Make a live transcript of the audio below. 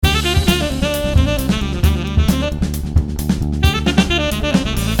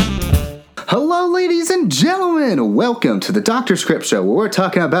and welcome to the Dr. Script Show, where we're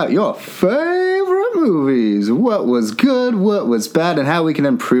talking about your favorite movies, what was good, what was bad, and how we can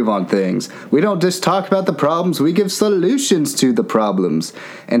improve on things. We don't just talk about the problems, we give solutions to the problems.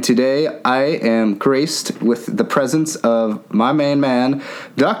 And today, I am graced with the presence of my main man,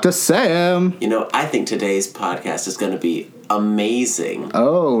 Dr. Sam. You know, I think today's podcast is going to be amazing.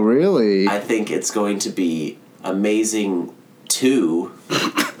 Oh, really? I think it's going to be amazing 2.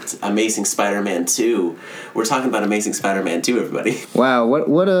 Amazing Spider-Man 2. We're talking about Amazing Spider-Man 2, everybody. Wow,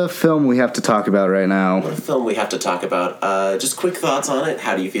 what a film we have to talk about right now. What a film we have to talk about. Just quick thoughts on it.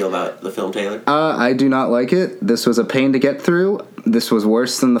 How do you feel about the film, Taylor? I do not like it. This was a pain to get through. This was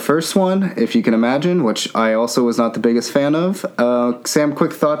worse than the first one, if you can imagine, which I also was not the biggest fan of. Sam,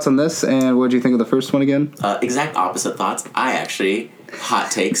 quick thoughts on this, and what did you think of the first one again? Exact opposite thoughts. I actually,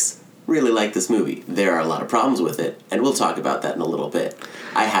 hot takes, really like this movie. There are a lot of problems with it, and we'll talk about that in a little bit.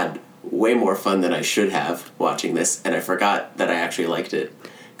 I had way more fun than I should have watching this, and I forgot that I actually liked it.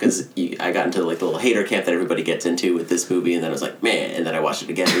 Because I got into like the little hater camp that everybody gets into with this movie, and then I was like, man, and then I watched it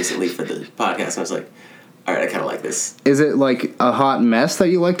again recently for the podcast, and I was like, all right, I kind of like this. Is it like a hot mess that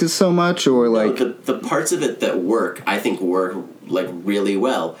you liked it so much, or like... No, the parts of it that work, I think work like really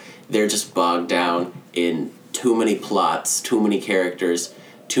well. They're just bogged down in too many plots, too many characters,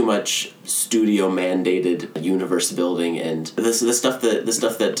 too much studio mandated universe building, and the stuff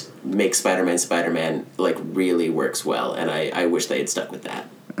that makes Spider-Man like really works well, and I wish they had stuck with that.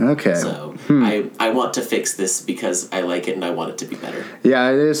 Okay. So I want to fix this because I like it and I want it to be better. Yeah,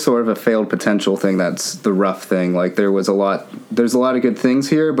 it is sort of a failed potential thing. That's the rough thing. Like there's a lot of good things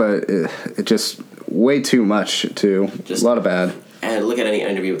here, but it just way too much too. Just a lot of bad. And look at any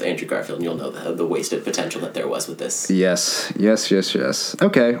interview with Andrew Garfield, and you'll know the wasted potential that there was with this. Yes.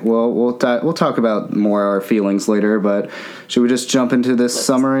 Okay, well, we'll talk about more our feelings later, but should we just jump into this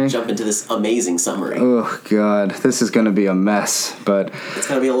summary? Jump into this amazing summary. Oh, God, this is going to be a mess, but... It's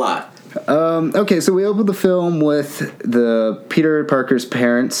going to be a lot. Okay, so we opened the film with the Peter Parker's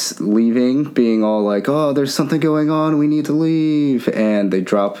parents leaving, being all like, oh, there's something going on, we need to leave, and they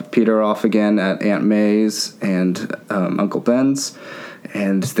drop Peter off again at Aunt May's and Uncle Ben's,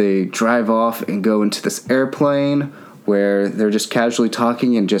 and they drive off and go into this airplane where they're just casually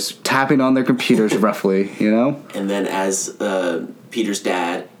talking and just tapping on their computers roughly, you know? And then as Peter's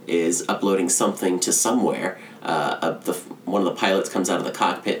dad is uploading something to somewhere, one of the pilots comes out of the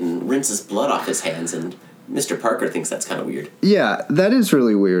cockpit and rinses blood off his hands, and Mr. Parker thinks that's kind of weird. Yeah, that is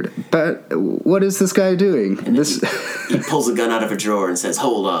really weird. But what is this guy doing? And he pulls a gun out of a drawer and says,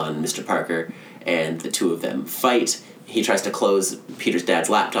 "Hold on, Mr. Parker," and the two of them fight. He tries to close Peter's dad's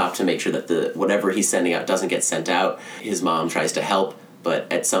laptop to make sure that whatever he's sending out doesn't get sent out. His mom tries to help,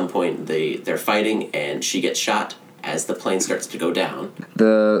 but at some point they're fighting, and she gets shot as the plane starts to go down.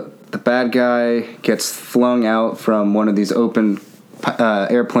 The bad guy gets flung out from one of these open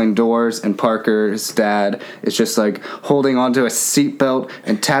airplane doors, and Parker's dad is just like holding onto a seatbelt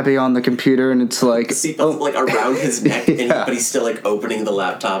and tapping on the computer, and it's like... The seatbelt's like around his neck, yeah. But he's still like opening the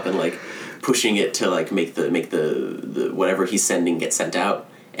laptop and like pushing it to like make the whatever he's sending get sent out,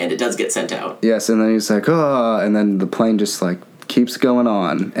 and it does get sent out. Yes, and then he's like, oh, and then the plane just like keeps going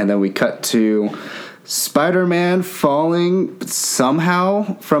on, and then we cut to Spider-Man falling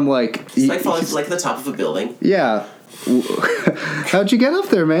somehow from like... He's like falling from like the top of a building. Yeah. How'd you get up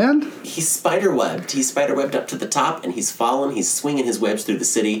there, man? He's spiderwebbed. He's spiderwebbed up to the top, and he's fallen. He's swinging his webs through the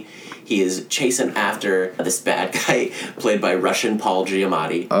city. He is chasing after this bad guy played by Russian Paul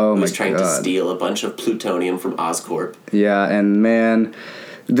Giamatti, who's trying to steal a bunch of plutonium from Oscorp. Yeah, and man...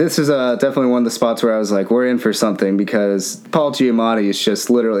 This is definitely one of the spots where I was like, we're in for something, because Paul Giamatti is just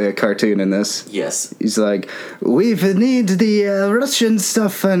literally a cartoon in this. Yes. He's like, we need the Russian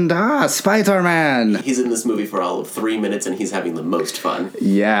stuff and, Spider-Man. He's in this movie for all of 3 minutes, and he's having the most fun.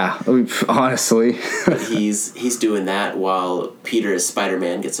 Yeah, honestly. But he's doing that while Peter as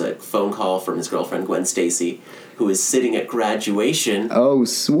Spider-Man gets a phone call from his girlfriend, Gwen Stacy, who is sitting at graduation. Oh,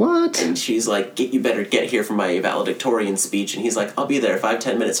 what? And she's like, you better get here for my valedictorian speech. And he's like, I'll be there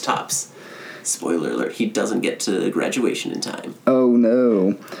 5-10 minutes tops. Spoiler alert, he doesn't get to graduation in time. Oh,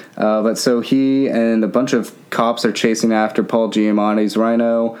 no. But so he and a bunch of cops are chasing after Paul Giamatti's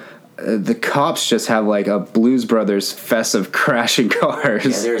Rhino. The cops just have like a Blues Brothers fest of crashing cars.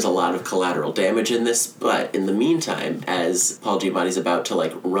 Yeah, there's a lot of collateral damage in this. But in the meantime, as Paul Giamatti's about to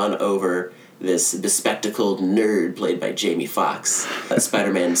like run over this bespectacled nerd played by Jamie Foxx,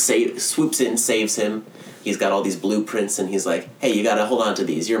 Spider-Man swoops in, saves him. He's got all these blueprints, and he's like, hey, you gotta hold on to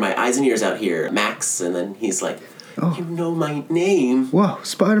these. You're my eyes and ears out here, Max. And then he's like, You know my name. Whoa,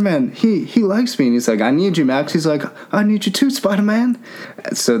 Spider-Man, he likes me. And he's like, I need you, Max. He's like, I need you too, Spider-Man.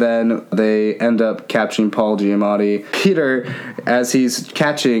 So then they end up capturing Paul Giamatti. Peter, as he's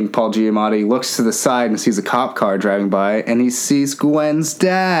catching Paul Giamatti, looks to the side and sees a cop car driving by, and he sees Gwen's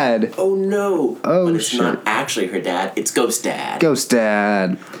dad. Oh, no. Oh, but it's shit. not actually her dad. It's Ghost Dad. Ghost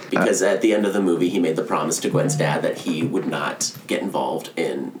Dad. Because at the end of the movie, he made the promise to Gwen's dad that he would not get involved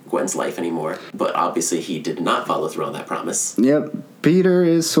in Gwen's life anymore. But obviously, he did not follow through on that promise. Yep. Peter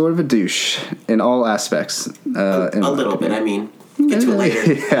is sort of a douche in all aspects. A little bit. I mean, get to it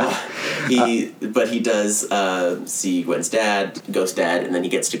later. Yeah. But he does see Gwen's dad, Ghost Dad, and then he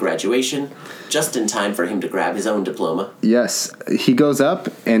gets to graduation just in time for him to grab his own diploma. Yes. He goes up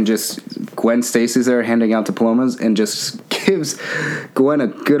and just... Gwen Stacy's there handing out diplomas and just gives Gwen a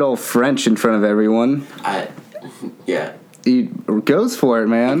good old French in front of everyone. Yeah. He goes for it,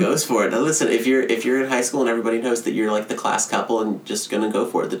 man. He goes for it. Now listen, if you're in high school and everybody knows that you're like the class couple and just gonna go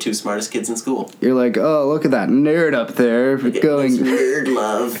for it, the two smartest kids in school. You're like, oh, look at that nerd up there going nerd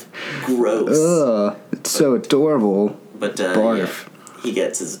love. Gross. Ugh, it's so adorable. But barf. Yeah, he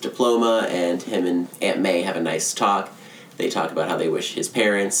gets his diploma, and him and Aunt May have a nice talk. They talk about how they wish his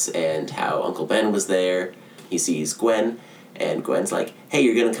parents and how Uncle Ben was there. He sees Gwen, and Gwen's like, hey,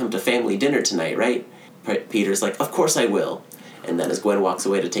 you're going to come to family dinner tonight, right? Peter's like, of course I will. And then as Gwen walks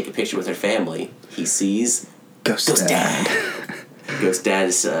away to take a picture with her family, he sees Ghost Dad. Ghost Dad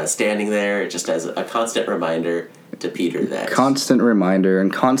is standing there just as a constant reminder to Peter that... Constant reminder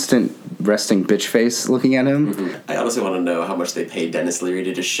and constant resting bitch face looking at him. Mm-hmm. I honestly want to know how much they paid Dennis Leary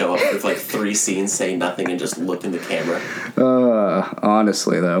to just show up with like 3 scenes, say nothing, and just look in the camera.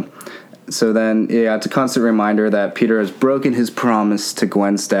 Honestly, though. So then, yeah, it's a constant reminder that Peter has broken his promise to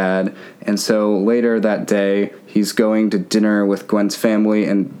Gwen's dad, and so later that day, he's going to dinner with Gwen's family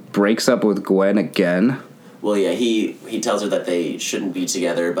and breaks up with Gwen again. Well, yeah, he tells her that they shouldn't be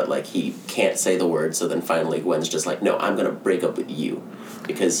together, but, like, he can't say the word, so then finally Gwen's just like, no, I'm going to break up with you.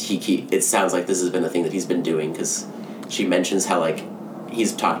 Because it sounds like this has been a thing that he's been doing, because she mentions how, like,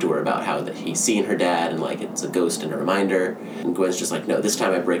 he's talked to her about how that he's seen her dad, and, like, it's a ghost and a reminder, and Gwen's just like, no, this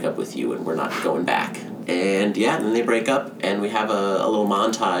time I break up with you, and we're not going back. And, yeah, then they break up, and we have a little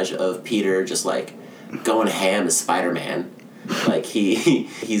montage of Peter just, like, going ham as Spider-Man. Like,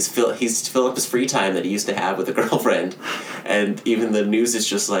 he's filling up his free time that he used to have with a girlfriend, and even the news is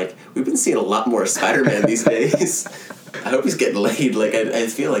just like, we've been seeing a lot more Spider-Man these days. I hope he's getting laid. Like, I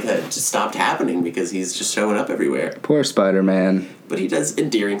feel like that just stopped happening because he's just showing up everywhere. Poor Spider-Man. But he does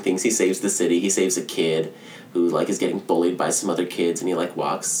endearing things. He saves the city. He saves a kid who, like, is getting bullied by some other kids, and he, like,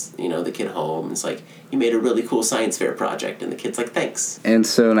 walks, the kid home. And it's like, you made a really cool science fair project, and the kid's like, thanks. And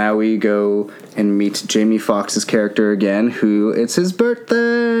so now we go and meet Jamie Foxx's character again, who, it's his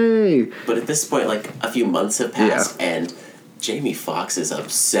birthday! But at this point, like, a few months have passed, and Jamie Foxx is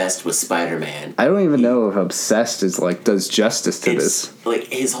obsessed with Spider-Man. I don't even know if obsessed is, like, does justice to this. Like,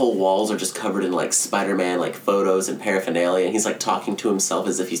 his whole walls are just covered in, like, Spider-Man, like, photos and paraphernalia, and he's, like, talking to himself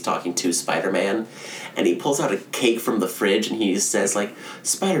as if he's talking to Spider-Man. And he pulls out a cake from the fridge, and he says, like,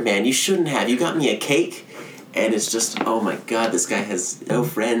 Spider-Man, you shouldn't have. You got me a cake? And it's just, oh my god, this guy has no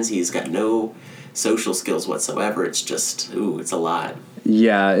friends. He's got no social skills whatsoever. It's just, it's a lot.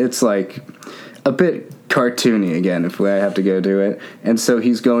 Yeah, it's, like, a bit cartoony again, if I have to go do it. And so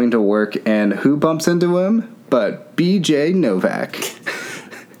he's going to work, and who bumps into him? But BJ Novak.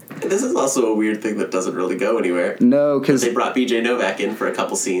 This is also a weird thing that doesn't really go anywhere. No, because they brought BJ Novak in for a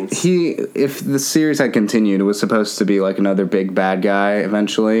couple scenes. If the series had continued, it was supposed to be like another big bad guy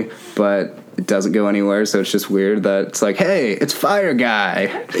eventually, but it doesn't go anywhere, so it's just weird that it's like, hey, it's Fire Guy.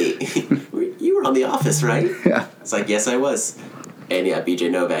 Hey, you were on The Office, right? Yeah. It's like, yes, I was. And yeah,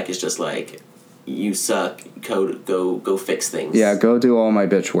 BJ Novak is just like, you suck, go fix things. Yeah, go do all my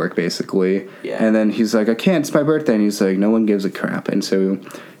bitch work, basically. Yeah. And then he's like, I can't, it's my birthday. And he's like, no one gives a crap. And so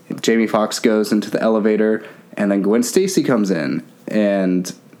Jamie Foxx goes into the elevator, and then Gwen Stacy comes in,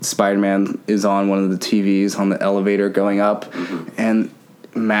 and Spider-Man is on one of the TVs on the elevator going up, and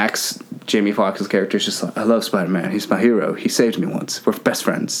Max, Jamie Foxx's character, is just like, I love Spider-Man. He's my hero. He saved me once. We're best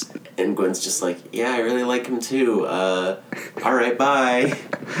friends. And Gwen's just like, yeah, I really like him too. All right, bye.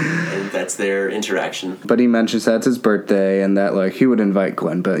 And that's their interaction. But he mentions that it's his birthday and that, like, he would invite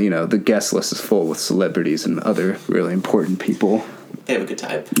Gwen, but, the guest list is full with celebrities and other really important people. They have a good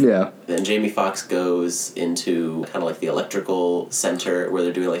time. Yeah. Then Jamie Foxx goes into kind of like the electrical center where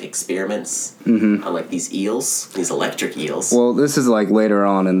they're doing like experiments on like these eels, these electric eels. Well, this is like later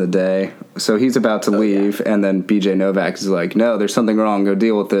on in the day. So he's about to leave, and then BJ Novak is like, no, there's something wrong, go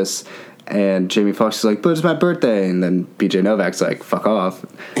deal with this. And Jamie Foxx is like, but it's my birthday. And then BJ Novak's like, fuck off.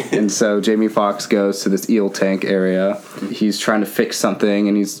 And so Jamie Foxx goes to this eel tank area. He's trying to fix something,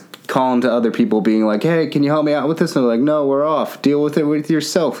 and he's calling to other people being like, hey, can you help me out with this? And they're like, no, we're off. Deal with it with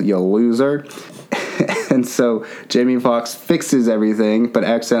yourself, you loser. And so Jamie Foxx fixes everything, but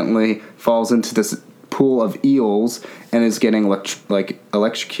accidentally falls into this pool of eels and is getting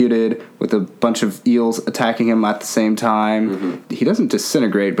electrocuted with a bunch of eels attacking him at the same time. Mm-hmm. He doesn't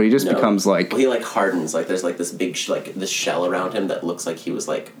disintegrate, but he just becomes like... Well, he like hardens. Like there's like this big this shell around him that looks like he was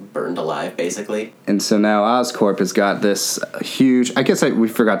like burned alive, basically. And so now Oscorp has got this huge... I guess we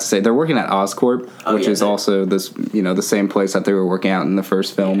forgot to say, they're working at Oscorp, which is also this, the same place that they were working out in the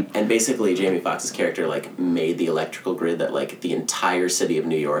first film. Yeah. And basically Jamie Foxx's character like made the electrical grid that like the entire city of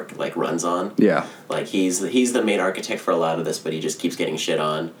New York like runs on. Yeah. Like he's the main architect for a lot of this, but he just keeps getting shit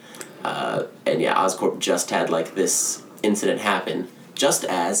on. And yeah, Oscorp just had like this incident happen just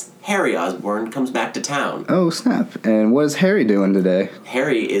as Harry Osborn comes back to town. Oh, snap. And what is Harry doing today?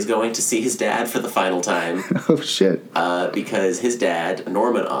 Harry is going to see his dad for the final time. Oh, shit. Because his dad,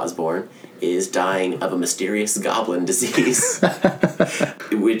 Norman Osborn, is dying of a mysterious goblin disease.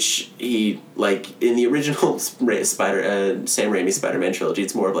 Which he, like, in the original Sam Raimi Spider-Man trilogy,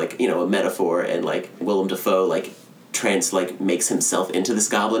 it's more of like, a metaphor, and like Willem Dafoe, like, makes himself into this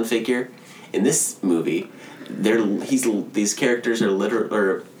goblin figure. In this movie, these characters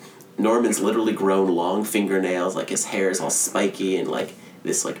are Norman's literally grown long fingernails, like his hair is all spiky, and like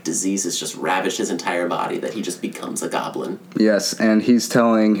this like disease has just ravaged his entire body that he just becomes a goblin. Yes, and he's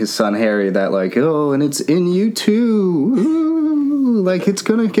telling his son Harry that like, oh, and it's in you too. Ooh, like it's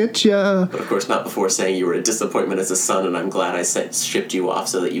gonna get ya. But of course not before saying you were a disappointment as a son, and I'm glad I shipped you off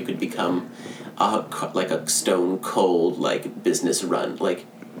so that you could become a stone cold like business run. Like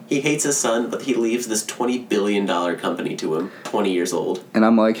he hates his son, but he leaves this $20 billion company to him, 20 years old. And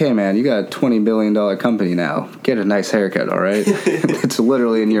I'm like, hey man, you got a $20 billion company now. Get a nice haircut, all right? It's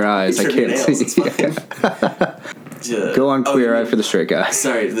literally in your eyes. I can't see. Go on Queer Eye for the Straight Guy.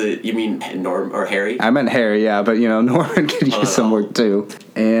 Sorry, you mean Norm or Harry? I meant Harry, yeah, but Norman could use some work too.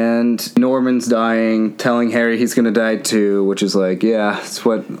 And Norman's dying, telling Harry he's gonna die too, which is like, yeah, it's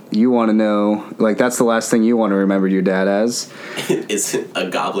what you want to know. Like, that's the last thing you want to remember your dad as. Is a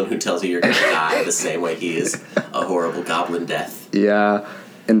goblin who tells you you're gonna die the same way he is a horrible goblin death. Yeah.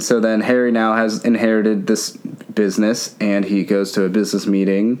 And so then Harry now has inherited this business, and he goes to a business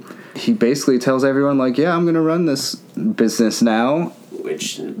meeting. He basically tells everyone, like, yeah, I'm going to run this business now.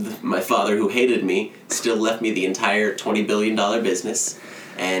 Which my father, who hated me, still left me the entire $20 billion business.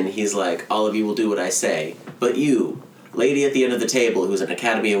 And he's like, all of you will do what I say. But you, lady at the end of the table who's an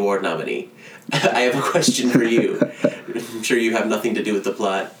Academy Award nominee, I have a question for you. I'm sure you have nothing to do with the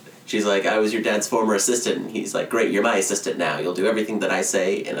plot. She's like, I was your dad's former assistant. And he's like, great, you're my assistant now. You'll do everything that I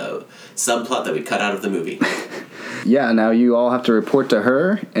say in a subplot that we cut out of the movie. Yeah, now you all have to report to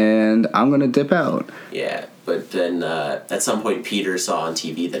her, and I'm going to dip out. Yeah, but then at some point Peter saw on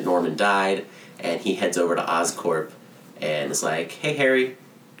TV that Norman died, and he heads over to Oscorp and is like, hey, Harry.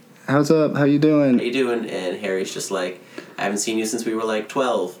 How's up? How you doing? How you doing? And Harry's just like, I haven't seen you since we were like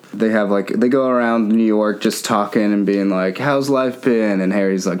 12. They go around New York just talking and being like, how's life been? And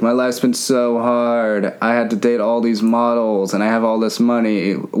Harry's like, my life's been so hard. I had to date all these models, and I have all this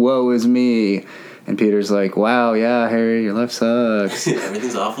money. Woe is me. And Peter's like, wow, yeah, Harry, your life sucks.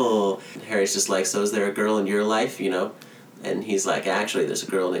 Everything's awful. And Harry's just like, so is there a girl in your life, And he's like, actually, there's a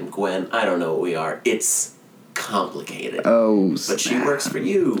girl named Gwen. I don't know what we are. It's complicated. Oh, but she works for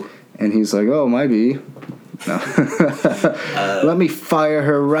you. And he's like, oh, might be. No. Let me fire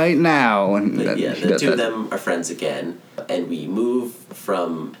her right now. And the two of them are friends again. And we move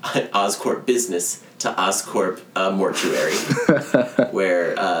from Oscorp business to Oscorp mortuary,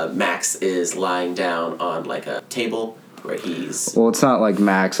 where Max is lying down on like a table where he's... Well, it's not like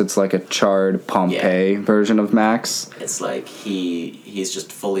Max, it's like a charred Pompeii version of Max. It's like he's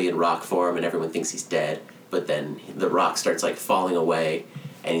just fully in rock form and everyone thinks he's dead, but then the rock starts like falling away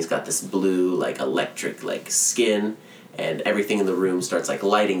and he's got this blue like electric like skin, and everything in the room starts like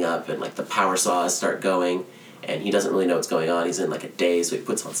lighting up, and like the power saws start going, and he doesn't really know what's going on. He's in like a daze, so he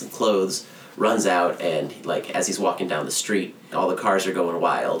puts on some clothes, runs out, and like as he's walking down the street, all the cars are going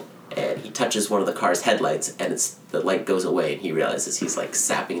wild, and he touches one of the car's headlights, and the light goes away, and he realizes he's like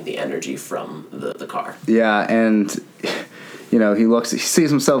sapping the energy from the car. Yeah, and he sees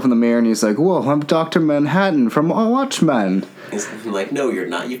himself in the mirror, and he's like, whoa, I'm Dr. Manhattan from Watchmen. He's like, no, you're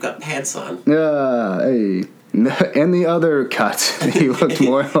not. You've got pants on. Yeah, hey. In the other cut, he looked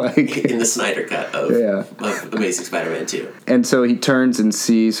more like... in the Snyder cut of Amazing Spider-Man 2. And so he turns and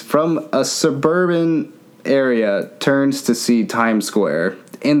sees, from a suburban area, turns to see Times Square.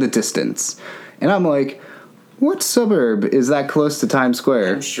 in the distance. And I'm like, what suburb is that close to Times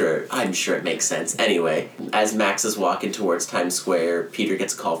Square? I'm sure it makes sense. Anyway, as Max is walking towards Times Square, Peter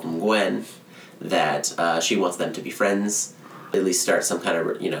gets a call from Gwen that she wants them to be friends, at least start some kind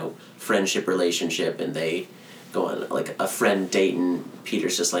of, friendship relationship, and they go on, like, a friend date, and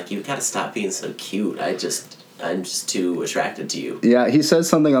Peter's just like, you gotta stop being so cute. I'm just too attracted to you. Yeah, he says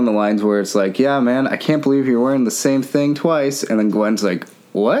something on the lines where it's like, yeah, man, I can't believe you're wearing the same thing twice, and then Gwen's like,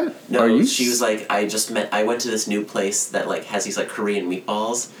 what? No, she was like, I went to this new place that, like, has these, like, Korean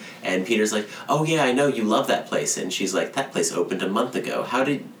meatballs, and Peter's like, oh, yeah, I know, you love that place, and she's like, that place opened a month ago. How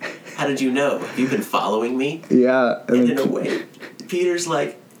did you know? Have you been following me? Yeah. And in a way, Peter's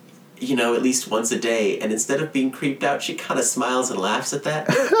like, at least once a day, and instead of being creeped out, she kind of smiles and laughs at that.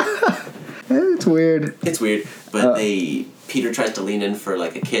 It's weird. It's weird, but Peter tries to lean in for,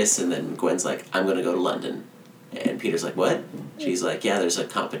 like, a kiss, and then Gwen's like, I'm gonna go to London. And Peter's like, what? She's like, yeah, there's a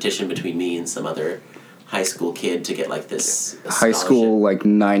competition between me and some other high school kid to get, like, this high school, like,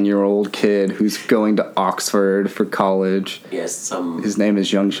 9-year-old kid who's going to Oxford for college. Yes, His name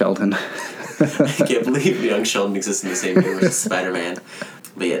is Young Sheldon. I can't believe Young Sheldon exists in the same universe as Spider-Man.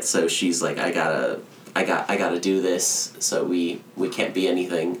 But yeah, so she's like, I gotta do this, so we can't be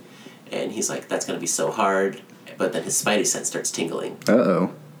anything. And he's like, that's gonna be so hard. But then his spidey sense starts tingling.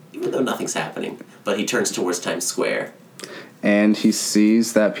 Uh-oh. Even though nothing's happening. But he turns towards Times Square. And he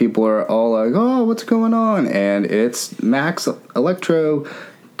sees that people are all like, oh, what's going on? And it's Max Electro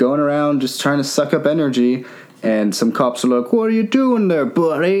going around just trying to suck up energy. And some cops are like, what are you doing there,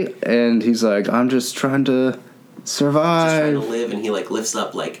 buddy? And he's like, I'm just trying to survive. Just trying to live. And he, like, lifts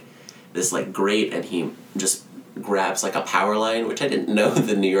up, like, this, like, grate, and he just grabs, like, a power line, which I didn't know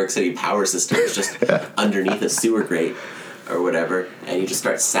the New York City power system was just underneath a sewer grate or whatever, and you just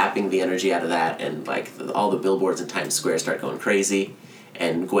start sapping the energy out of that, and, like, all the billboards in Times Square start going crazy,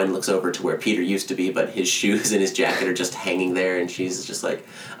 and Gwen looks over to where Peter used to be, but his shoes and his jacket are just hanging there, and she's just like,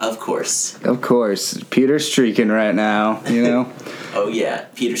 of course. Of course. Peter's streaking right now, Oh, yeah,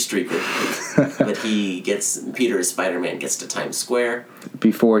 Peter's streaking. But Peter as Spider-Man gets to Times Square.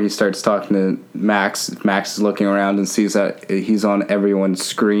 Before he starts talking to Max is looking around and sees that he's on everyone's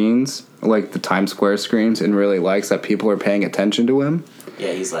screens, like the Times Square screens, and really likes that people are paying attention to him.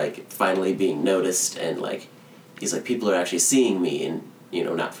 Yeah, he's, like, finally being noticed, and, like, he's like, people are actually seeing me, and,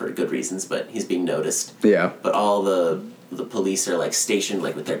 not for good reasons, but he's being noticed. Yeah. But all the police are, like, stationed,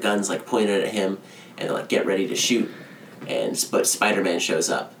 like, with their guns, like, pointed at him, and they're like, get ready to shoot. But Spider-Man shows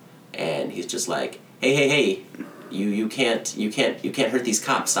up, and he's just like, hey, you can't hurt these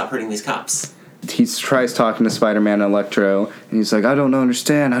cops. Stop hurting these cops. He tries talking to Spider-Man and Electro, and he's like, I don't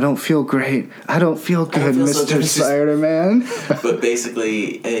understand. I don't feel great. I don't feel good, Mr. Spider-Man. But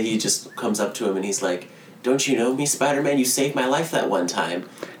basically, he just comes up to him, and he's like, don't you know me, Spider-Man? You saved my life that one time.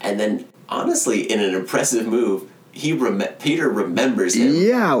 And then, honestly, in an impressive move, Peter remembers him.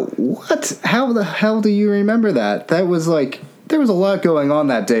 Yeah, what? How the hell do you remember that? That was like, there was a lot going on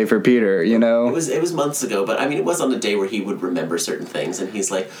that day for Peter, It was months ago, but I mean, it was on a day where he would remember certain things, and he's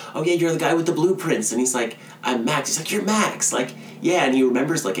like, oh yeah, you're the guy with the blueprints, and he's like, I'm Max. He's like, you're Max. Like, yeah, and he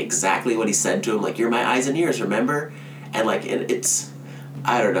remembers, like, exactly what he said to him, like, you're my eyes and ears, remember? And, like, it's,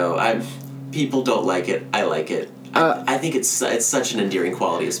 I don't know, people don't like it. I like it. I think it's such an endearing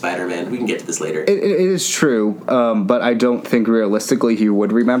quality of Spider-Man. We can get to this later. It is true, but I don't think realistically he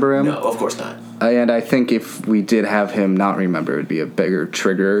would remember him. No, of course not. And I think if we did have him not remember, it would be a bigger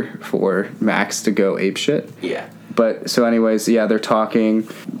trigger for Max to go apeshit. Yeah. But, so anyways, yeah, they're talking.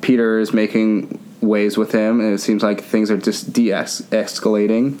 Peter is making waves with him, and it seems like things are just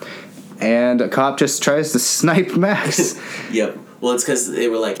de-escalating. And a cop just tries to snipe Max. Yep. Well, it's because they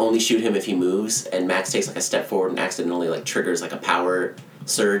were like, only shoot him if he moves, and Max takes, like, a step forward and accidentally, like, triggers, like, a power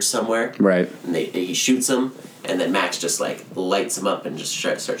surge somewhere. Right. And he shoots him, and then Max just, like, lights him up and just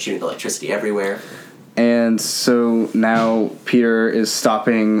starts shooting electricity everywhere. And so now Peter is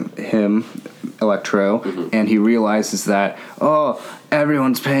stopping him, Electro, and he realizes that, oh,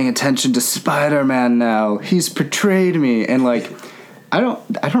 everyone's paying attention to Spider-Man now. He's betrayed me. And, like, I don't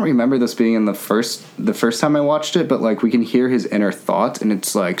remember this being in the first time I watched it, but, like, we can hear his inner thoughts, and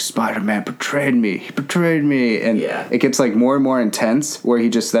it's like, Spider-Man betrayed me, he betrayed me, and yeah. It gets, like, more and more intense, where he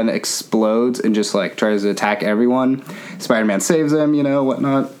just then explodes and just, like, tries to attack everyone. Spider-Man saves him,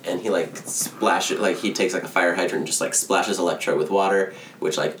 whatnot. And he, like, splashes, like, he takes, like, a fire hydrant and just, like, splashes Electro with water,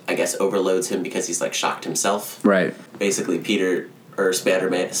 which, like, I guess overloads him because he's, like, shocked himself. Right. Basically, Peter, or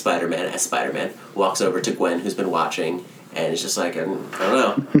Spider-Man as Spider-Man, walks over to Gwen, who's been watching, and it's just like, I don't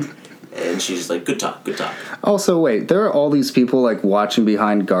know. And she's just like, good talk. Also, wait, there are all these people, like, watching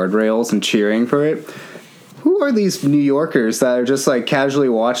behind guardrails and cheering for it. who are these New Yorkers that are just like casually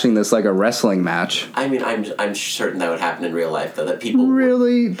watching this like a wrestling match? I mean, I'm certain that would happen in real life, though. That people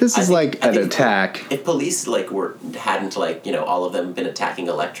Really, this is like an attack. If police like hadn't like all of them been attacking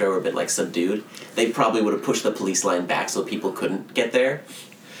Electro or been like subdued, they probably would have pushed the police line back so people couldn't get there.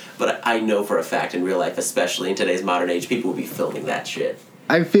 But I know for a fact in real life, especially in today's modern age, people would be filming that shit.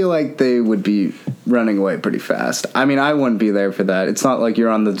 I feel like they would be running away pretty fast. I mean, I wouldn't be there for that. It's not like you're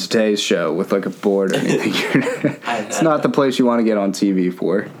on the Today Show with like a board or anything. It's not the place you want to get on TV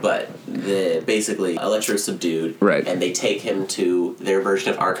for. But basically, Electro's subdued, right? And they take him to their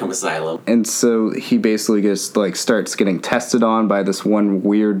version of Arkham Asylum. And so he basically just like starts getting tested on by this one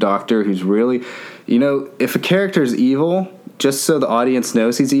weird doctor who's really, if a character's evil, just so the audience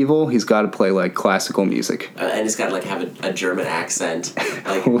knows he's evil, he's got to play like classical music. And he's got to like have a German accent.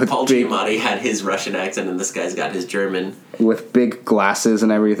 Like Paul Giamatti had his Russian accent, and this guy's got his German. With big glasses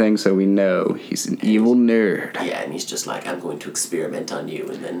and everything, so we know he's an evil nerd. Yeah, and he's just like, I'm going to experiment on you.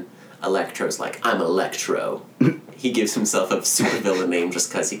 And then Electro's like, I'm Electro. He gives himself a supervillain name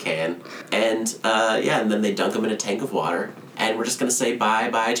just because he can. And and then they dunk him in a tank of water. And we're just going to say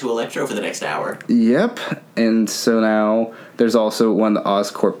bye-bye to Electro for the next hour. Yep. And so now there's also one, the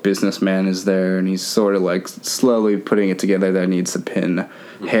Oscorp businessman is there, and he's sort of like slowly putting it together that he needs to pin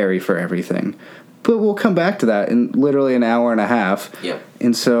Harry for everything. But we'll come back to that in literally an hour and a half. Yep.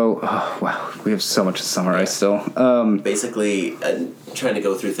 And so, we have so much to summarize still. Basically, trying to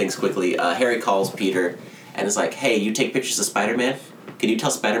go through things quickly, Harry calls Peter and is like, hey, you take pictures of Spider-Man? Can you tell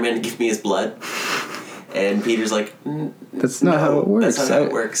Spider-Man to give me his blood? And Peter's like, that's not how it works. That's not how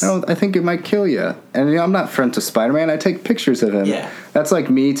it works. I think it might kill you. And I'm not friends with Spider-Man. I take pictures of him. Yeah. That's like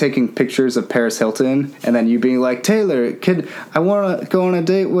me taking pictures of Paris Hilton, and then you being like, Taylor, I want to go on a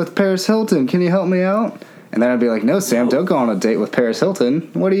date with Paris Hilton. Can you help me out? And then I'd be like, no, Sam, don't go on a date with Paris Hilton.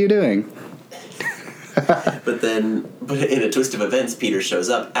 What are you doing? But in a twist of events, Peter shows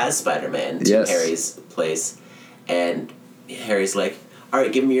up as Spider-Man to Harry's place, and Harry's like, all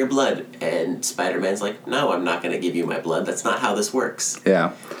right, give me your blood. And Spider-Man's like, no, I'm not going to give you my blood. That's not how this works.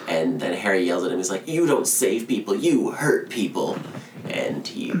 Yeah. And then Harry yells at him. He's like, you don't save people. You hurt people. And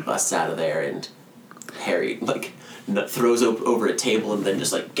he busts out of there, and Harry, like, throws over a table and then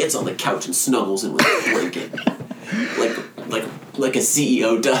just, like, gets on the couch and snuggles in with a blanket. like a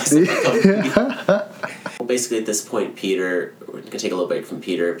CEO does. Well, basically, at this point, we're going to take a little break from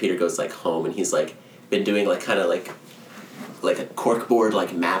Peter. Peter goes, like, home, and he's, like, been doing, like, kind of, like a corkboard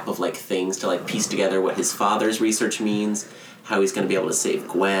like map of like things to like piece together what his father's research means, how he's going to be able to save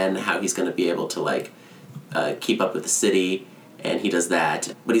Gwen, how he's going to be able to like keep up with the city, and he does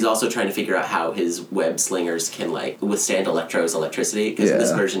that. But he's also trying to figure out how his web slingers can like withstand Electro's electricity, because in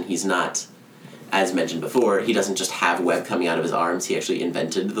this version he's not, as mentioned before, he doesn't just have web coming out of his arms. He actually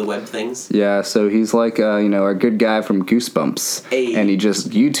invented the web things. Yeah, so he's like, our good guy from Goosebumps. Hey. And he just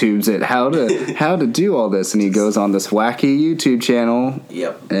YouTubes it, how to do all this. And he goes on this wacky YouTube channel.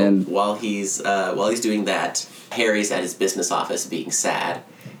 Yep. And while he's doing that, Harry's at his business office being sad.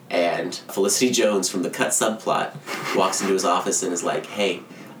 And Felicity Jones from the Cut subplot walks into his office and is like, hey,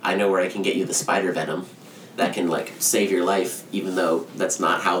 I know where I can get you the spider venom that can, like, save your life, even though that's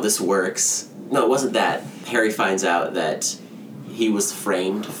not how this works. No, it wasn't that. Harry finds out that he was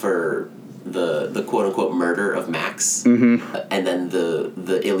framed for the quote-unquote murder of Max, and then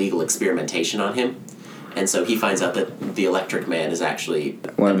the illegal experimentation on him. And so he finds out that the Electric Man is actually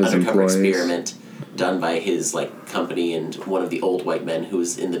one of his undercover employees. Experiment done by his, like, company, and one of the old white men who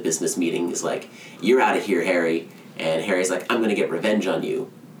was in the business meeting is like, you're out of here, Harry. And Harry's like, I'm going to get revenge on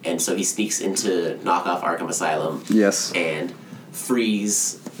you. And so he sneaks into knockoff Arkham Asylum. Yes. And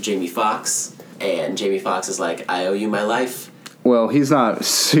frees Jamie Foxx. And Jamie Foxx is like, I owe you my life. Well, he's not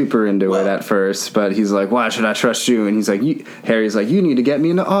super into it at first, but he's like, why should I trust you? And he's like, Harry's like, you need to get me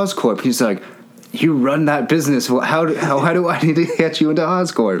into Oscorp. He's like, you run that business. Well, how do I need to get you into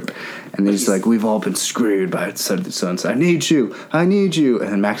Oscorp? And he's like, we've all been screwed by the sons. I need you. And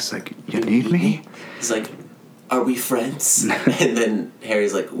then Max is like, you need me? He's like, are we friends? And then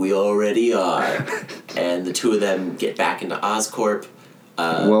Harry's like, we already are. And the two of them get back into Oscorp.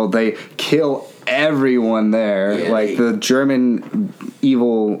 Well, they kill everyone there. Yeah, the German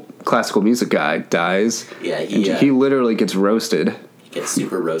evil classical music guy dies. Yeah, he literally gets roasted. He gets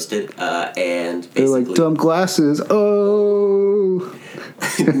super roasted. And basically, they're like, dumb glasses. Oh.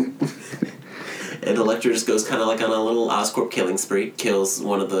 And Electra just goes kind of like on a little Oscorp killing spree, kills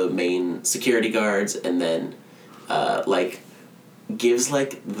one of the main security guards, and then gives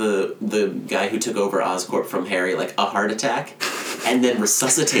like the guy who took over Oscorp from Harry like a heart attack. and then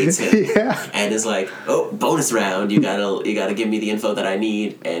resuscitates him. Yeah. And is like, oh, bonus round, you gotta give me the info that I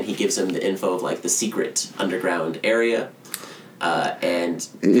need. And he gives him the info of like the secret underground area. And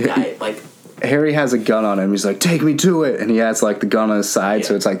the guy, like, Harry has a gun on him. He's like, take me to it. And he has like the gun on his side,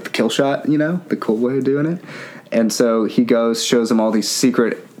 so it's like the kill shot, the cool way of doing it. And so he goes, shows him all these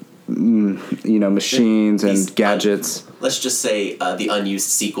secret, machines and gadgets. Let's just say the unused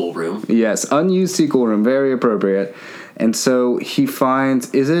sequel room. Yes, unused sequel room, very appropriate. And so he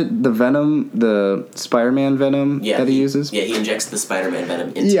finds, is it the venom, the Spider-Man venom that he uses? Yeah, he injects the Spider-Man venom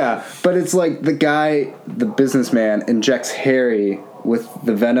into Yeah, but it's like the guy, the businessman, injects Harry with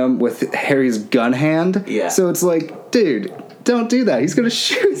the venom with Harry's gun hand. Yeah. So it's like, dude, don't do that. He's going to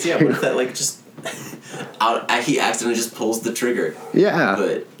shoot you. Yeah, what if that, like, just... he accidentally just pulls the trigger. Yeah.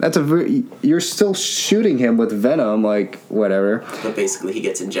 But that's you're still shooting him with venom, like, whatever. But basically he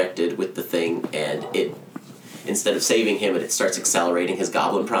gets injected with the thing, and it... Instead of saving him, it starts accelerating his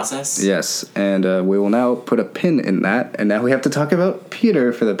goblin process. Yes, and we will now put a pin in that, and now we have to talk about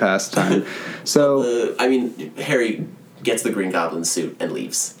Peter for the past time. So, Harry gets the Green Goblin suit and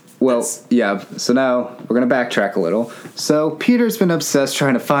leaves. Well, yeah, so now we're going to backtrack a little. So Peter's been obsessed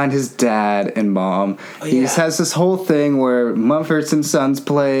trying to find his dad and mom. Oh, He has this whole thing where Mumford and Sons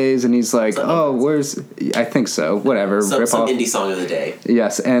plays, and he's like, where's... I think so, whatever. Some indie song of the day.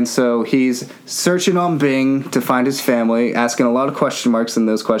 Yes, and so he's searching on Bing to find his family, asking a lot of question marks in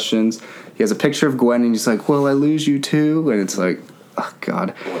those questions. He has a picture of Gwen, and he's like, will I lose you too? And it's like, oh,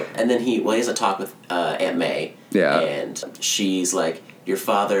 God. And then he has a talk with Aunt May. Yeah. And she's like... Your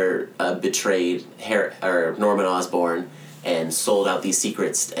father betrayed Norman Osborn and sold out these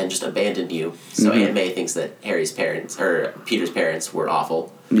secrets and just abandoned you. So Aunt May thinks that Peter's parents were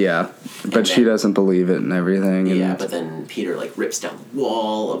awful. Yeah, but she doesn't believe it and everything. Yeah, but then Peter like rips down the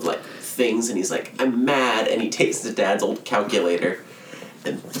wall of like things, and he's like, "I'm mad," and he takes his dad's old calculator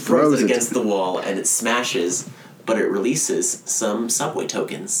and throws it against the wall, and it smashes. But it releases some subway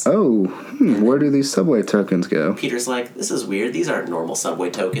tokens. Oh, where do these subway tokens go? Peter's like, this is weird. These aren't normal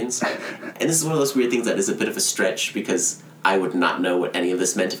subway tokens. And this is one of those weird things that is a bit of a stretch because I would not know what any of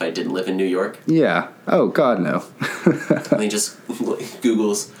this meant if I didn't live in New York. Yeah. Oh, God, no. And he just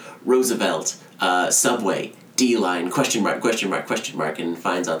Googles Roosevelt, subway, D-line, question mark, and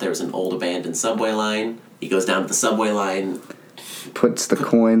finds out there was an old abandoned subway line. He goes down to the subway line. Puts the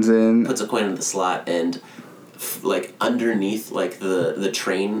coins in. Puts a coin in the slot, and... like underneath like the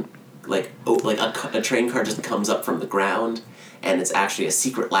train a train car just comes up from the ground, and it's actually a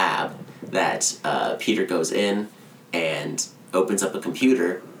secret lab that Peter goes in and opens up a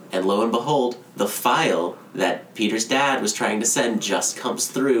computer, and lo and behold, the file that Peter's dad was trying to send just comes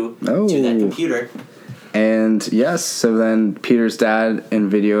through to that computer. And yes, so then Peter's dad in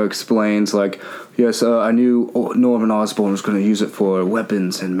video explains, like, yes, I knew Norman Osborn was going to use it for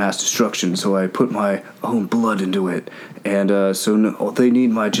weapons and mass destruction, so I put my own blood into it. And so they need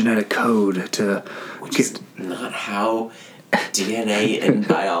my genetic code to... Which is not how DNA and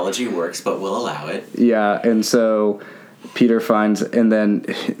biology works, but we'll allow it. Yeah, and so Peter finds... And then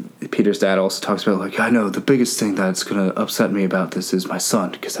Peter's dad also talks about, like, I know the biggest thing that's going to upset me about this is my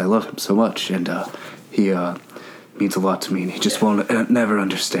son, because I love him so much, and... He means a lot to me, and he just won't never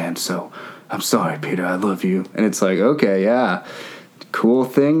understand, so I'm sorry, Peter, I love you. And it's like, okay, yeah, cool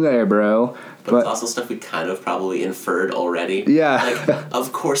thing there, bro. But it's also stuff we kind of probably inferred already. Yeah. Like,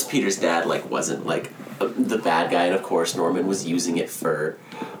 of course Peter's dad, like, wasn't, like, the bad guy, and of course Norman was using it for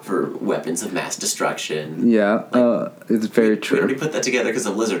weapons of mass destruction. Yeah, it's very true. We already put that together because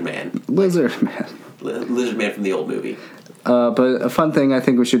of Lizard Man. Lizard Man from the old movie. But a fun thing I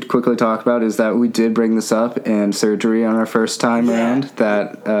think we should quickly talk about is that we did bring this up in surgery on our first time around.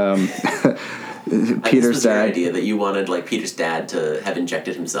 That Peter's dad. Your idea that you wanted like Peter's dad to have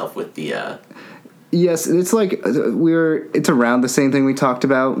injected himself with the. Yes, it's like it's around the same thing we talked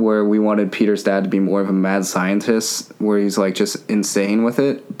about, where we wanted Peter's dad to be more of a mad scientist, where he's like just insane with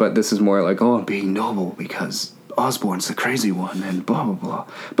it. But this is more like, I'm being noble because Osborn's the crazy one and blah blah blah.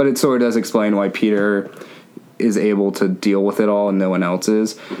 But it sort of does explain why Peter is able to deal with it all and no one else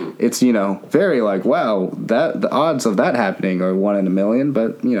is. Mm-hmm. It's, very like, wow, that the odds of that happening are 1 in a million,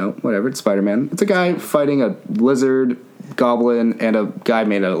 but, whatever, it's Spider-Man. It's a guy fighting a lizard, goblin, and a guy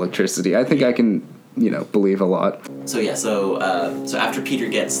made out of electricity. I think I can, believe a lot. So after Peter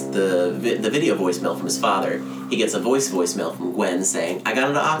gets the video voicemail from his father, he gets a voicemail from Gwen saying, I got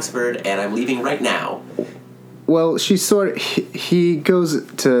into Oxford and I'm leaving right now. Well, he goes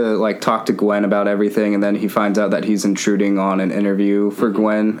to, like, talk to Gwen about everything, and then he finds out that he's intruding on an interview for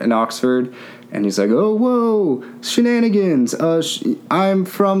Gwen in Oxford, And he's like, oh, whoa, shenanigans. I'm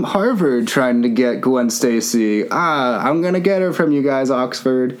from Harvard trying to get Gwen Stacy. I'm going to get her from you guys,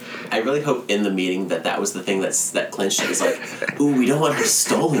 Oxford. I really hope in the meeting that was the thing that clinched it. Was like, ooh, we don't want her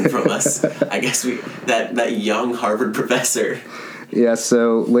stolen from us. I guess that young Harvard professor. Yeah,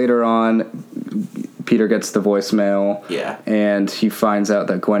 so later on, Peter gets the voicemail. Yeah. And he finds out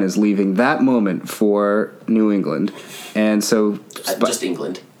that Gwen is leaving that moment for New England. And so... just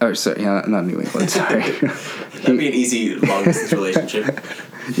England. Oh, sorry, yeah, not New England, sorry. That'd be an easy long-distance relationship.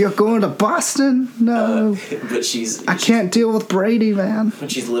 You're going to Boston? No. But she's... I can't deal with Brady, man. But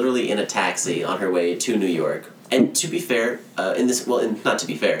she's literally in a taxi on her way to New York. And to be fair, not to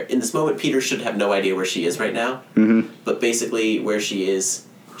be fair, in this moment, Peter should have no idea where she is right now. Mm-hmm. But basically, where she is,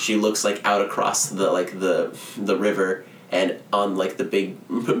 she looks like out across the river, and on like the big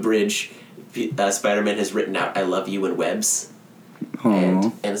bridge, Spider-Man has written out "I love you" in webs.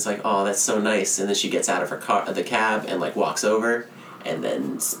 And it's like, oh, that's so nice. And then she gets out of the cab and like walks over, and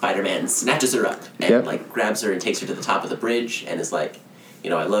then Spider-Man snatches her up and like grabs her and takes her to the top of the bridge and is like, I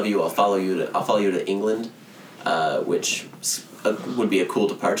love you. I'll follow you to England, which would be a cool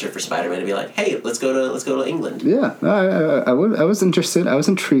departure for Spider-Man to be like, hey, let's go to England. Yeah, I was interested. I was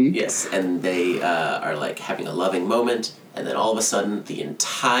intrigued. Yes, and they are like having a loving moment, and then all of a sudden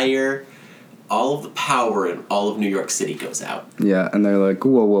all of the power in all of New York City goes out. Yeah, and they're like,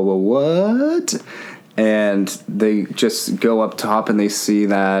 whoa, what? And they just go up top and they see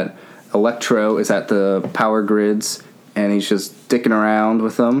that Electro is at the power grids and he's just dicking around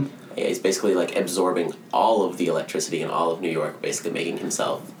with them. Yeah, he's basically like absorbing all of the electricity in all of New York, basically making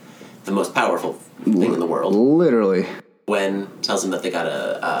himself the most powerful thing in the world. Literally. Gwen tells him that they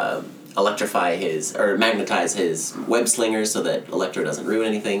gotta magnetize his web slingers so that Electro doesn't ruin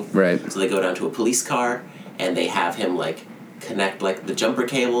anything. Right. So they go down to a police car and they have him like connect like the jumper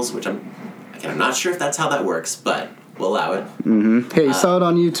cables, which I'm not sure if that's how that works, but we'll allow it. Mm-hmm. Hey, you saw it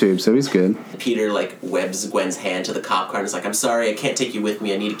on YouTube, so he's good. Peter like webs Gwen's hand to the cop car and is like, I'm sorry, I can't take you with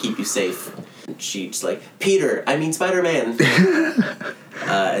me. I need to keep you safe. And she's like, Spider-Man.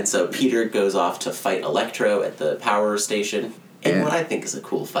 And so Peter goes off to fight Electro at the power station. And what I think is a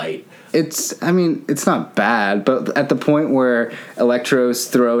cool fight. It's not bad, but at the point where Electro's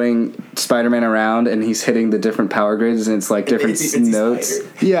throwing Spider-Man around and he's hitting the different power grids and it's like different notes.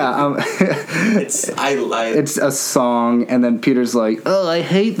 Yeah. It's a song, and then Peter's like, oh, I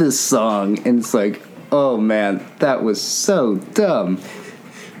hate this song. And it's like, oh, man, that was so dumb.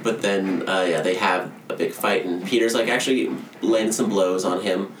 But then, they have a big fight, and Peter's like actually landing some blows on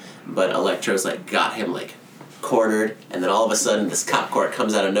him, but Electro's like got him like cornered, and then all of a sudden this cop car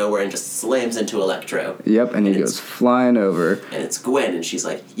comes out of nowhere and just slams into Electro. Yep, and he goes flying over. And it's Gwen, and she's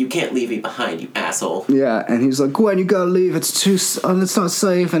like, you can't leave me behind, you asshole. Yeah, and he's like, Gwen, you gotta leave, it's not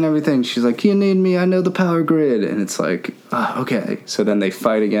safe and everything. She's like, you need me, I know the power grid. And it's like, okay. So then they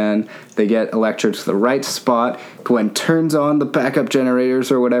fight again. They get Electro to the right spot. Gwen turns on the backup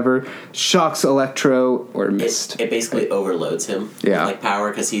generators or whatever, shocks Electro, or missed. It basically overloads him with like power,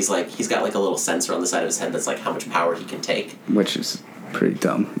 because he's got like a little sensor on the side of his head that's like how much power he can take. Which is pretty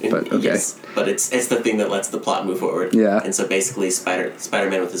dumb, but okay. Yes, but it's the thing that lets the plot move forward. Yeah. And so basically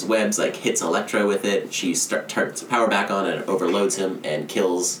Spider-Man with his webs like hits Electro with it. She turns the power back on and it overloads him and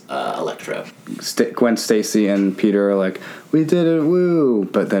kills Electro. Gwen Stacy and Peter are like, we did it, woo!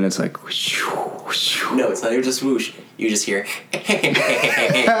 But then it's like, whoosh, whoosh. No, it's not even just whoosh. You just hear and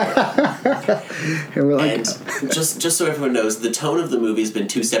we're like, and just so everyone knows, the tone of the movie has been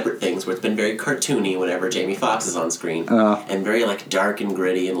two separate things, where it's been very cartoony whenever Jamie Foxx is on screen, and very like dark and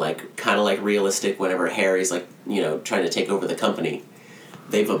gritty and like kind of like realistic whenever Harry's like trying to take over the company.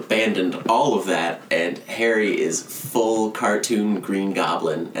 They've abandoned all of that, and Harry is full cartoon Green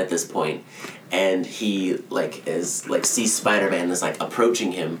Goblin at this point. And he sees Spider-Man is like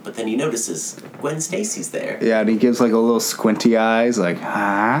approaching him, but then he notices Gwen Stacy's there. Yeah, and he gives like a little squinty eyes, like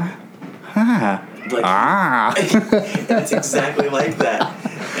and it's exactly like that.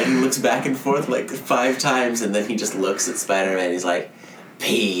 And he looks back and forth like 5 times, and then he just looks at Spider-Man. And he's like,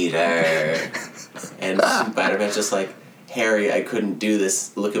 Peter, and Spider-Man's just like, Harry, I couldn't do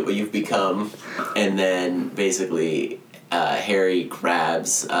this. Look at what you've become. And then basically, Harry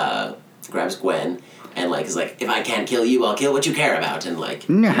grabs Gwen and like is like, if I can't kill you, I'll kill what you care about. And like,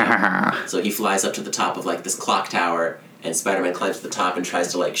 so he flies up to the top of like this clock tower, and Spider-Man climbs to the top and tries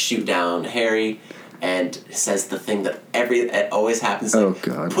to like shoot down Harry, and says the thing that it always happens. Like, oh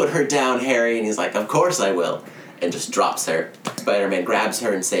God! Put her down, Harry. And he's like, of course I will. And just drops her. Spider-Man grabs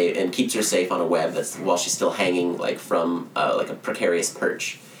her and keeps her safe on a web while she's still hanging like from like a precarious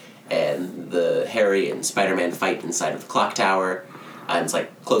perch. And the Harry and Spider-Man fight inside of the clock tower. and it's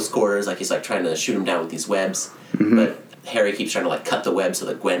like close quarters, like he's like trying to shoot him down with these webs, but Harry keeps trying to like cut the web so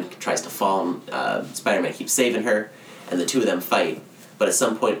that Gwen tries to fall, and Spider-Man keeps saving her, and the two of them fight. But at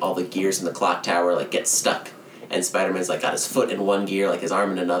some point, all the gears in the clock tower like get stuck, and Spider-Man's like got his foot in one gear, like his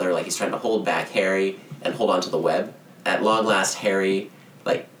arm in another, like he's trying to hold back Harry and hold onto the web. At long last, Harry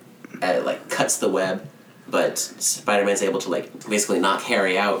like cuts the web, but Spider-Man's able to like basically knock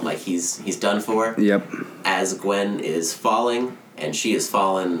Harry out, like he's done for. Yep. As Gwen is falling, and she is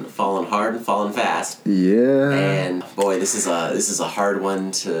falling hard and falling fast. Yeah. And boy, this is a hard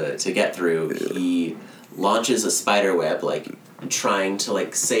one to get through. He launches a spider web, like trying to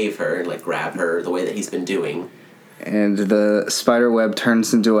like save her and like grab her the way that he's been doing. And the spider web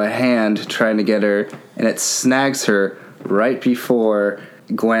turns into a hand trying to get her, and it snags her right before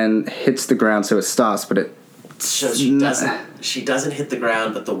Gwen hits the ground, so it stops. But it so she doesn't hit the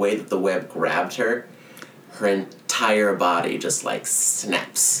ground, but the way that the web grabbed her, her entire body just like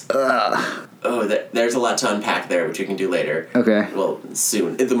snaps. Ugh. Oh, there's a lot to unpack there, which we can do later. Okay. Well,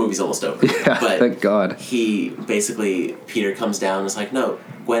 soon. The movie's almost over. Yeah, but thank God. Peter comes down and is like, no,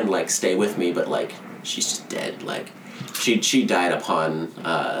 Gwen, like, stay with me, but, like, she's just dead. Like, she died upon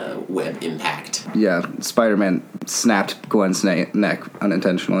web impact. Yeah, Spider-Man snapped Gwen's neck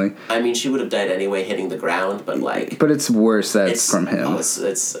unintentionally. I mean, she would have died anyway hitting the ground, but, like... But it's worse that it's from him. Oh,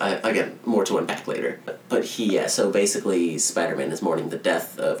 it's again, more to unpack later. But so basically, Spider-Man is mourning the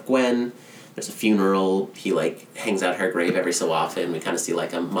death of Gwen. There's a funeral. He, like, hangs out her grave every so often. We kind of see,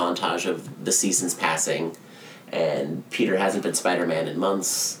 like, a montage of the seasons passing. And Peter hasn't been Spider-Man in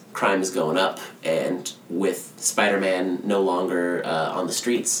months. Crime is going up. And with Spider-Man no longer on the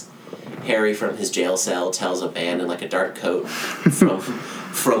streets, Harry from his jail cell tells a man in, like, a dark coat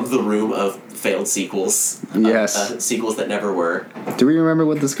from the room of failed sequels. Yes. Sequels that never were. Do we remember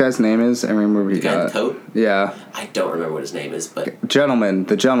what this guy's name is? I remember the guy in the coat? Yeah. I don't remember what his name is, but... The gentleman,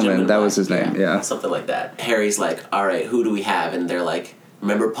 that was his name, yeah. Something like that. Harry's like, all right, who do we have? And they're like,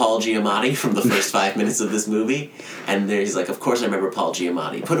 remember Paul Giamatti from the first 5 minutes of this movie? And he's like, of course I remember Paul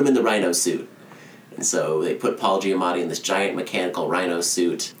Giamatti. Put him in the rhino suit. And so they put Paul Giamatti in this giant mechanical rhino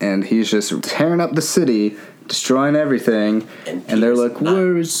suit. And he's just tearing up the city, destroying everything. And they're like,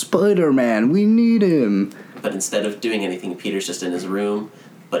 where is Spider-Man? We need him. But instead of doing anything, Peter's just in his room.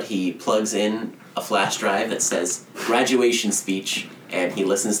 But he plugs in a flash drive that says graduation speech. And he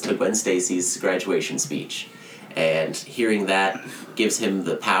listens to Gwen Stacy's graduation speech. And hearing that gives him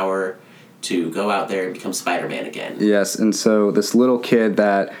the power to go out there and become Spider-Man again. Yes, and so this little kid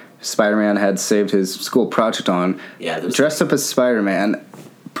that Spider-Man had saved his school project on, dressed up as Spider-Man,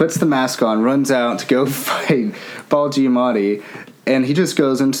 puts the mask on, runs out to go fight Paul Giamatti, and he just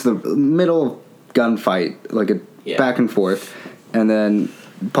goes into the middle gunfight, like a back and forth, and then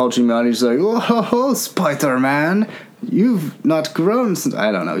Paul Giamatti's like, oh, Spider-Man, you've not grown since...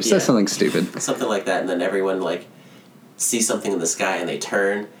 I don't know, he says something stupid. Something like that, and then everyone, like, sees something in the sky, and they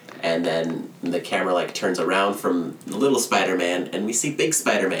turn... And then the camera, like, turns around from little Spider-Man, and we see big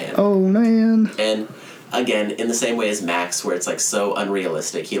Spider-Man. Oh, man. And, again, in the same way as Max, where it's, like, so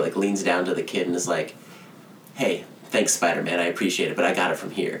unrealistic, he, like, leans down to the kid and is like, hey, thanks, Spider-Man, I appreciate it, but I got it from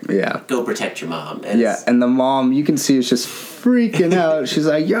here. Yeah. Go protect your mom. And and the mom, you can see, is just freaking out. She's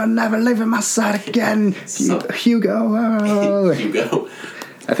like, you're never leaving my side again, Hugo. Oh. Hugo.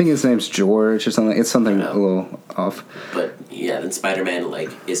 I think his name's George or something. It's something a little off. But, yeah, then Spider-Man, like,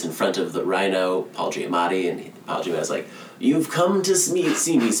 is in front of the Rhino, Paul Giamatti, and Paul Giamatti's like, you've come to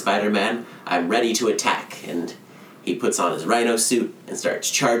see me, Spider-Man. I'm ready to attack. And he puts on his Rhino suit and starts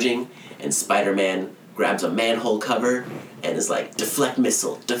charging, and Spider-Man grabs a manhole cover and is like, deflect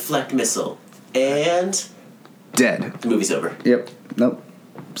missile, and... Dead. The movie's over. Yep. Nope.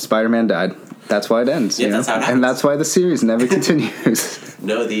 Spider-Man died. That's why it ends. Yeah, that's how it happens. And that's why the series never continues.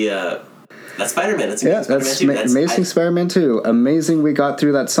 No, that's Spider-Man. That's Amazing Spider-Man 2. Amazing we got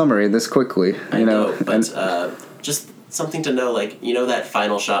through that summary this quickly. I know, but just something to know, like, you know that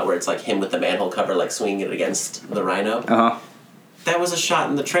final shot where it's like him with the manhole cover, like, swinging it against the Rhino? Uh-huh. That was a shot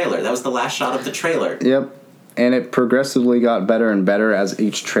in the trailer. That was the last shot of the trailer. Yep. And it progressively got better and better as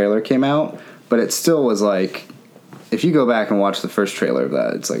each trailer came out, but it still was like... If you go back and watch the first trailer of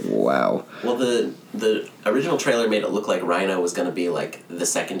that, it's like, wow. Well, the original trailer made it look like Rhino was going to be, like, the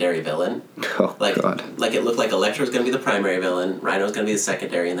secondary villain. Oh, God. Like, it looked like Electro was going to be the primary villain, Rhino was going to be the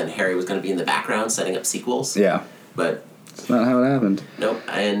secondary, and then Harry was going to be in the background setting up sequels. Yeah. But... It's not how it happened. Nope.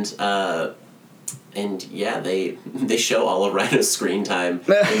 And yeah, they show all of Rhino's screen time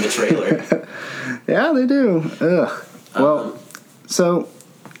in the trailer. Yeah, they do. Ugh. Well, so...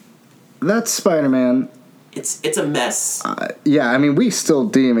 That's Spider-Man... it's a mess. Yeah, I mean, we still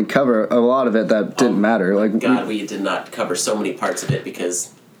didn't even cover a lot of it that didn't matter. Like, God, we did not cover so many parts of it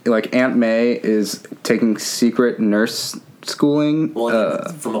because like Aunt May is taking secret nurse schooling.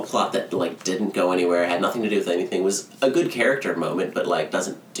 from a plot that like didn't go anywhere, had nothing to do with anything, was a good character moment, but like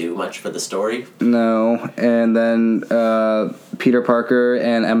doesn't do much for the story. No, and then Peter Parker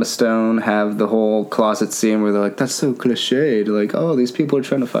and Emma Stone have the whole closet scene where they're like, "That's so cliched." Like, "Oh, these people are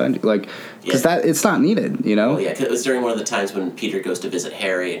trying to find you." Like, because that it's not needed, you know. Well, yeah, 'cause it was during one of the times when Peter goes to visit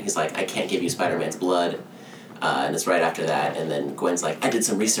Harry, and he's like, "I can't give you Spider-Man's blood." And it's right after that, and then Gwen's like, "I did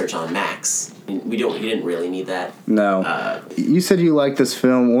some research on Max." You didn't really need that. No. You said you liked this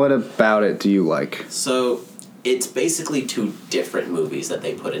film. What about it do you like? So, it's basically two different movies that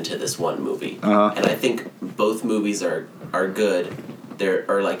they put into this one movie. Uh-huh. And I think both movies are good.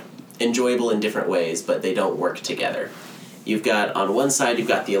 Are like enjoyable in different ways, but they don't work together. You've got, on one side, you've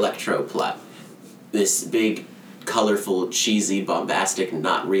got the Electro plot. This big, colorful, cheesy, bombastic,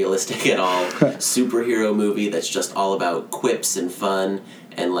 not realistic at all superhero movie that's just all about quips and fun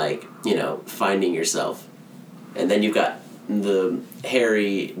and, like, you know, finding yourself. And then you've got the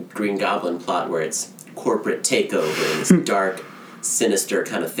Harry Green Goblin plot where it's corporate takeover and this dark, sinister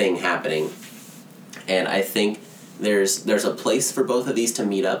kind of thing happening. And I think there's a place for both of these to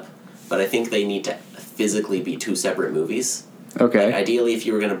meet up, but I think they need to physically be two separate movies. Okay. Like, ideally, if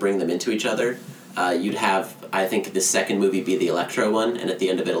you were going to bring them into each other, you'd have, I think, the second movie be the Electro one, and at the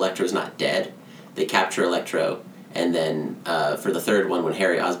end of it, Electro's not dead. They capture Electro, and then for the third one, when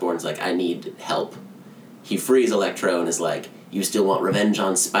Harry Osborn's like, "I need help," he frees Electro and is like, "You still want revenge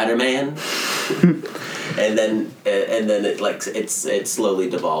on Spider-Man?" and then it like it slowly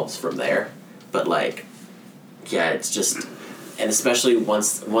devolves from there. But like, yeah, it's just, and especially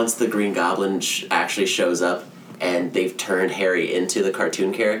once the Green Goblin actually shows up and they've turned Harry into the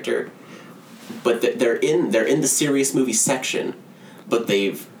cartoon character. But they're in the serious movie section, but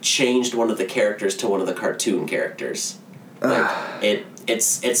they've changed one of the characters to one of the cartoon characters. Like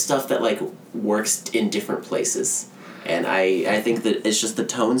it's stuff that like works in different places, and I think that it's just the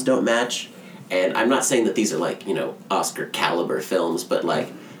tones don't match. And I'm not saying that these are like, you know, Oscar caliber films, but like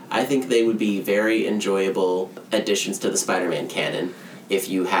I think they would be very enjoyable additions to the Spider-Man canon if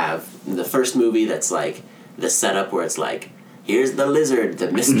you have the first movie that's like the setup where it's like, here's the lizard,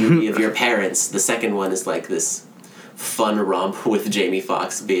 the mystery of your parents. The second one is like this fun romp with Jamie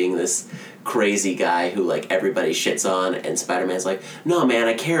Foxx being this crazy guy who like everybody shits on, and Spider-Man's like, "No, man,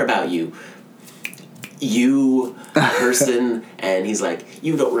 I care about you. You person," and he's like,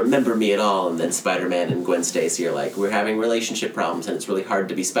 "You don't remember me at all." And then Spider-Man and Gwen Stacy are like, "We're having relationship problems, and it's really hard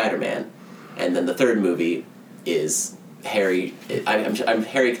to be Spider-Man." And then the third movie is Harry. I'm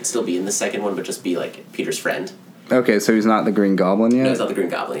Harry could still be in the second one, but just be like Peter's friend. Okay, so he's not the Green Goblin yet? No, he's not the Green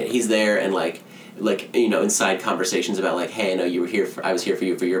Goblin yet. He's there, and like you know, inside conversations about like, "Hey, I know you were here. I was here for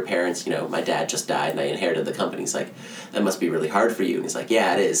you for your parents. You know, my dad just died, and I inherited the company." He's like, "That must be really hard for you." And he's like,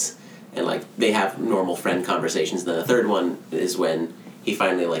 "Yeah, it is." And like they have normal friend conversations. And then the third one is when he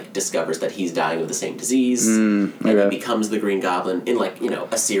finally like discovers that he's dying of the same disease, and he becomes the Green Goblin in like, you know,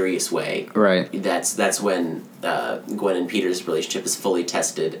 a serious way. Right. That's when Gwen and Peter's relationship is fully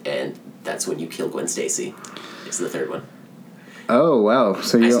tested, and that's when you kill Gwen Stacy. It's the third one. Oh wow!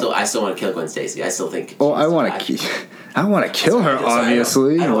 So I still want to kill Gwen Stacy. I still think. Oh, I want to kill her.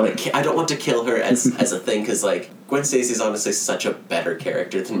 Obviously, I don't want to kill her as a thing, because like Gwen Stacy's honestly such a better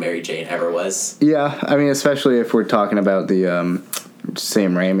character than Mary Jane ever was. Yeah, I mean, especially if we're talking about the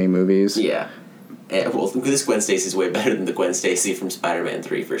Sam Raimi movies. Yeah. Well, this Gwen Stacy's way better than the Gwen Stacy from Spider-Man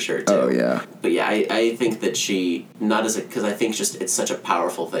 3 for sure, too. Oh, yeah. But yeah, I think that she, not as a, because I think just it's such a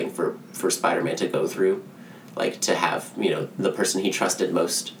powerful thing for Spider-Man to go through. Like, to have, you know, the person he trusted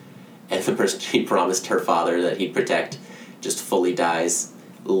most and the person he promised her father that he'd protect just fully dies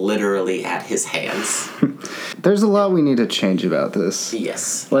literally at his hands. There's a lot we need to change about this.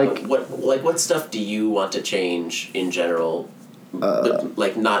 Yes. Like, what stuff do you want to change in general?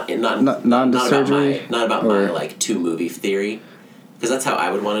 Like not surgery, not about my like 2-movie theory, because that's how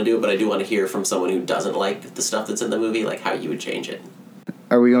I would want to do it. But I do want to hear from someone who doesn't like the stuff that's in the movie, like how you would change it.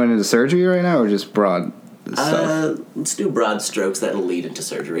 Are we going into surgery right now, or just broad stuff? Let's do broad strokes that'll lead into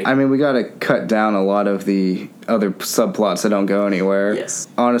surgery. I mean, we got to cut down a lot of the other subplots that don't go anywhere. Yes.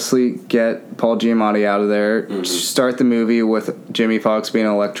 Honestly, get Paul Giamatti out of there. Mm-hmm. Start the movie with Jamie Foxx being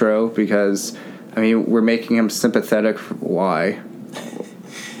Electro, because, I mean, we're making him sympathetic. Why?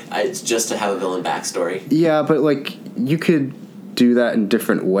 It's just to have a villain backstory. Yeah, but, like, you could do that in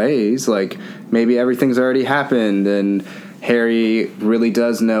different ways. Like, maybe everything's already happened, and Harry really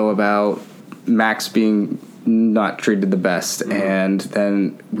does know about Max being not treated the best. And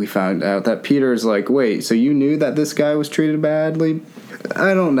then we found out that Peter's like, wait, so you knew that this guy was treated badly?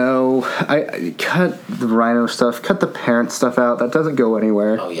 I don't know. I cut the Rhino stuff, cut the parent stuff out. That doesn't go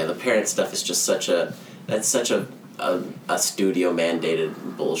anywhere. Oh yeah, the parent stuff is just such a studio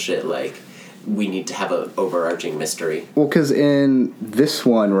mandated bullshit. Like, we need to have an overarching mystery. Well, because in this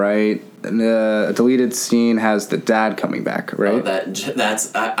one, right, the deleted scene has the dad coming back, right? Oh,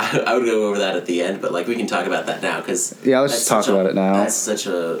 that's I would go over that at the end, but like we can talk about that now because let's just talk about it now. That's such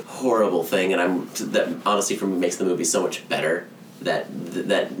a horrible thing, and that honestly for me makes the movie so much better that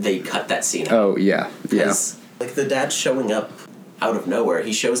they cut that scene out. Oh yeah. Like the dad showing up out of nowhere,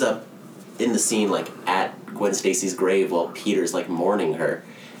 he shows up in the scene like at Gwen Stacy's grave while Peter's like mourning her,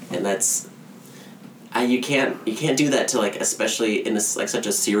 and that's. You can't do that to like, especially in this like such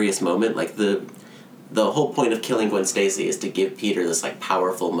a serious moment. Like the whole point of killing Gwen Stacy is to give Peter this like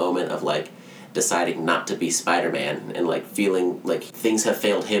powerful moment of like deciding not to be Spider-Man and like feeling like things have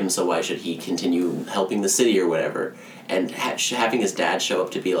failed him, so why should he continue helping the city or whatever? And having his dad show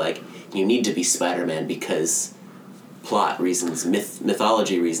up to be like, you need to be Spider-Man because plot reasons,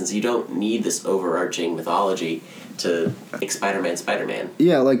 mythology reasons. You don't need this overarching mythology to make Spider-Man.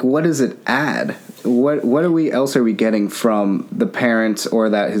 Yeah, like what does it add? What else are we getting from the parents or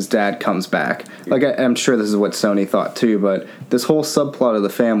that his dad comes back? Like I'm sure this is what Sony thought too, but this whole subplot of the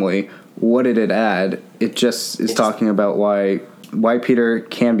family, what did it add? It just is talking about why Peter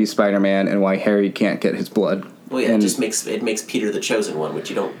can be Spider-Man and why Harry can't get his blood. Well, yeah, it makes Peter the chosen one, which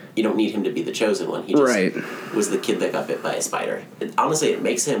you don't need him to be the chosen one. He just was the kid that got bit by a spider. Honestly, it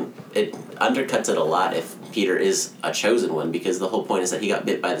undercuts it a lot if Peter is a chosen one, because the whole point is that he got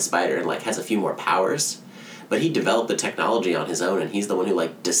bit by the spider and like has a few more powers, but he developed the technology on his own, and he's the one who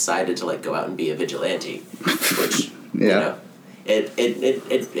like decided to like go out and be a vigilante, which you know.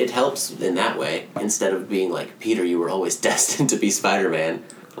 It helps in that way instead of being like, Peter, you were always destined to be Spider-Man.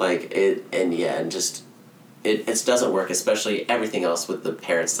 Like it doesn't work, especially everything else with the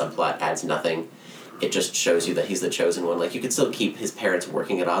parents subplot adds nothing. It just shows you that he's the chosen one. Like, you could still keep his parents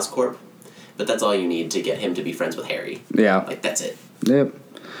working at Oscorp, but that's all you need to get him to be friends with Harry. Yeah. Like, that's it. Yep.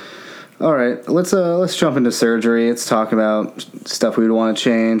 All right, let's jump into surgery. Let's talk about stuff we would want to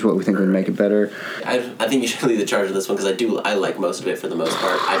change, what we think would make it better. I think you should lead the charge of this one, because I like most of it for the most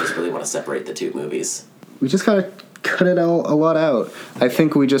part. I just really want to separate the two movies. We just gotta cut it all a lot out. I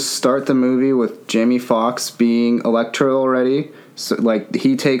think we just start the movie with Jamie Foxx being Electro already. So like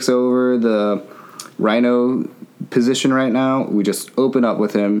he takes over the Rhino position right now. We just open up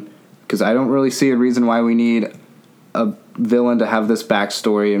with him because I don't really see a reason why we need a villain to have this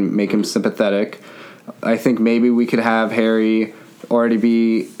backstory and make him sympathetic. I think maybe we could have Harry already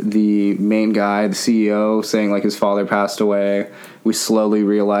be the main guy, the CEO, saying like his father passed away. We slowly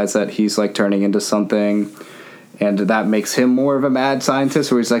realize that he's like turning into something, and that makes him more of a mad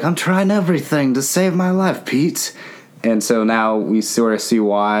scientist where he's like, I'm trying everything to save my life, Pete. And so now we sort of see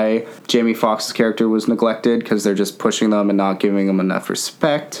why Jamie Foxx's character was neglected, because they're just pushing them and not giving them enough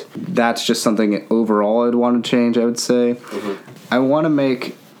respect. That's just something overall I'd want to change, I would say. Mm-hmm. I want to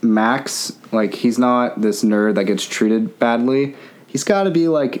make Max, like, he's not this nerd that gets treated badly. He's got to be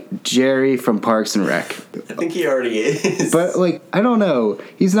like Jerry from Parks and Rec. I think he already is. But, like, I don't know.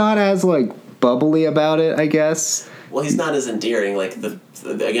 He's not as, like, bubbly about it, I guess. Well, he's not as endearing. Like,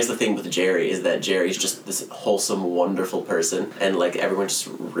 I guess the thing with Jerry is that Jerry's just this wholesome, wonderful person, and like everyone just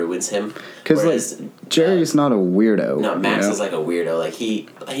ruins him. Because like Jerry's not a weirdo. No, Max is like a weirdo. Like he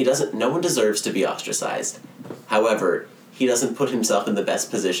doesn't. No one deserves to be ostracized. However, he doesn't put himself in the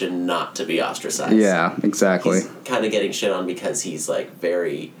best position not to be ostracized. Yeah, exactly. He's kind of getting shit on because he's like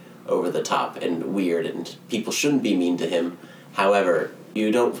very over the top and weird, and people shouldn't be mean to him. However, you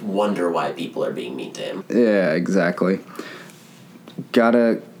don't wonder why people are being mean to him. Yeah, exactly.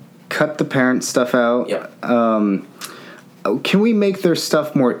 Gotta cut the parent stuff out. Yep. Can we make their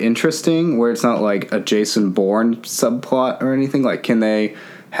stuff more interesting, where it's not like a Jason Bourne subplot or anything? Like, can they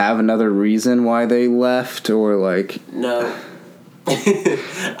have another reason why they left, or like... No.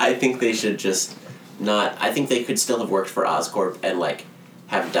 I think they should just not... I think they could still have worked for Oscorp and, like,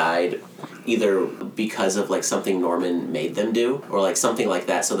 have died either because of, like, something Norman made them do, or, like, something like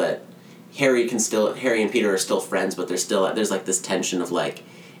that, so that Harry and Peter are still friends, but there's like this tension of like,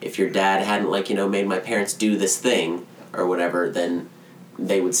 if your dad hadn't like, you know, made my parents do this thing or whatever, then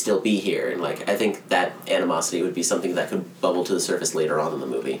they would still be here. And like, I think that animosity would be something that could bubble to the surface later on in the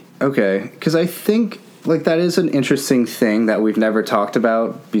movie. Okay, because I think like that is an interesting thing that we've never talked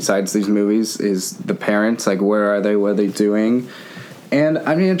about besides these movies, is the parents. Like, where are they? What are they doing? And,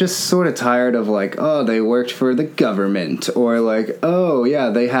 I mean, I'm just sort of tired of, like, oh, they worked for the government. Or, like, oh,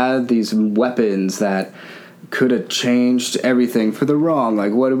 yeah, they had these weapons that could have changed everything for the wrong.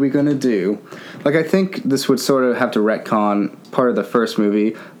 Like, what are we going to do? Like, I think this would sort of have to retcon part of the first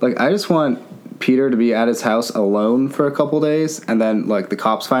movie. Like, I just want Peter to be at his house alone for a couple days, and then like the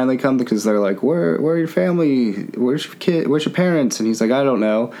cops finally come because they're like, where are your family, where's your kid, where's your parents? And he's like, I don't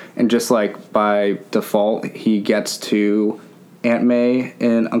know. And just like by default he gets to Aunt May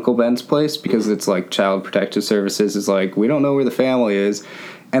and Uncle Ben's place because it's like Child Protective Services is like, we don't know where the family is.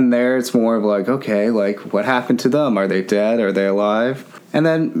 And there it's more of like, okay, like what happened to them? Are they dead? Are they alive? And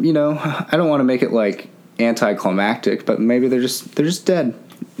then, you know, I don't want to make it like anticlimactic, but maybe they're just dead.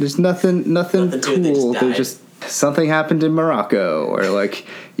 There's nothing cool. They just something happened in Morocco, or like,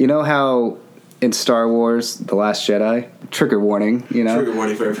 you know how in Star Wars The Last Jedi, trigger warning, you know, trigger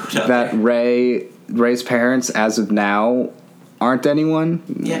warning for everyone out that there. Rey's parents as of now aren't anyone.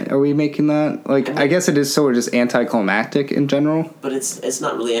 Yeah. Are we making that like? I guess it is sort of just anticlimactic in general. But it's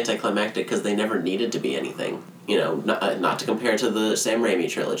not really anticlimactic because they never needed to be anything. You know, not to compare to the Sam Raimi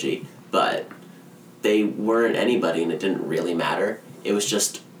trilogy, but they weren't anybody, and it didn't really matter. It was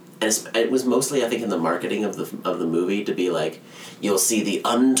just, and it was mostly, I think, in the marketing of the movie to be like, you'll see the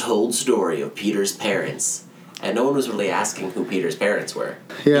untold story of Peter's parents, and no one was really asking who Peter's parents were.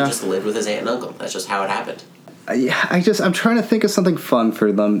 Yeah. He just lived with his aunt and uncle. That's just how it happened. Yeah, I'm trying to think of something fun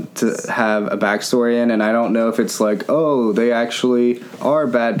for them to have a backstory in, and I don't know if it's like, oh, they actually are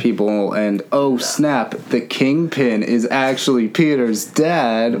bad people, and oh, snap, the Kingpin is actually Peter's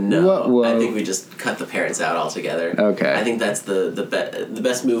dad. No, Whoa. I think we just cut the parents out altogether. Okay. I think that's the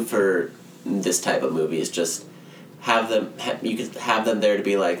best move for this type of movie is just you could have them there to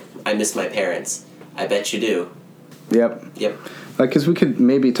be like, I miss my parents. I bet you do. Yep. Yep. Like, because we could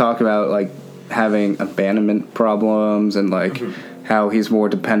maybe talk about, like, having abandonment problems and, like, how he's more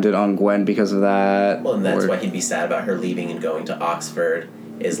dependent on Gwen because of that. Well, and that's why he'd be sad about her leaving and going to Oxford,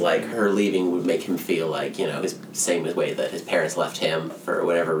 is, like, her leaving would make him feel like, you know, his same way that his parents left him for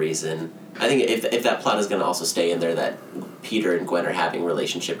whatever reason. I think if that plot is going to also stay in there, that Peter and Gwen are having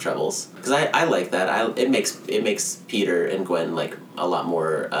relationship troubles, because I like that. It makes Peter and Gwen like a lot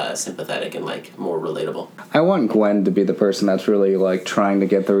more sympathetic and like more relatable. I want Gwen to be the person that's really like trying to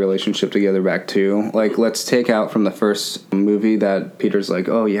get the relationship together back too. Like, let's take out from the first movie that Peter's like,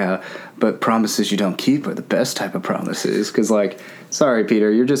 oh yeah, but promises you don't keep are the best type of promises, because like, sorry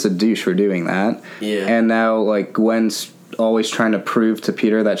Peter, you're just a douche for doing that. Yeah. And now like Gwen's always trying to prove to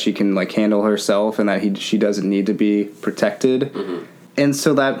Peter that she can like handle herself and that she doesn't need to be protected. Mm-hmm. And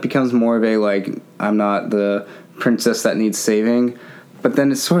so that becomes more of a like, I'm not the princess that needs saving. But then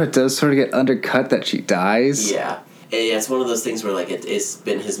it sort of does get undercut that she dies. Yeah. It's one of those things where like it's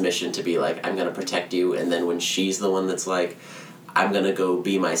been his mission to be like, I'm gonna protect you, and then when she's the one that's like, I'm gonna go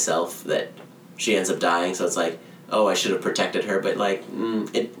be myself, that she ends up dying. So it's like, oh, I should have protected her, but like,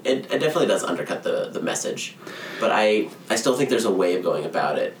 it definitely does undercut the message. But I still think there's a way of going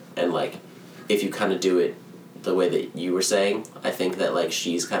about it, and like, if you kind of do it the way that you were saying, I think that like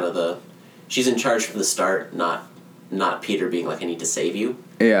she's in charge from the start, not Peter being like, I need to save you.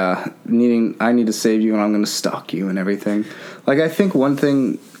 Yeah, I need to save you, and I'm going to stalk you and everything. Like, I think one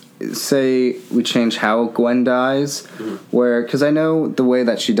thing, say we change how Gwen dies, where, because I know the way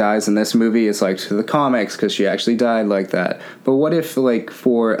that she dies in this movie is like to the comics, because she actually died like that. But what if, like,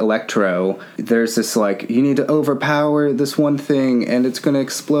 for Electro, there's this, like, you need to overpower this one thing, and it's going to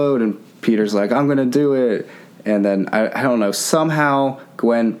explode, and Peter's like, I'm going to do it. And then, I don't know, somehow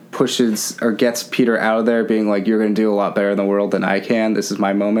Gwen pushes or gets Peter out of there being like, you're going to do a lot better in the world than I can. This is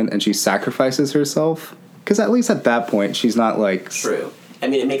my moment. And she sacrifices herself. Because at least at that point, she's not like... True. I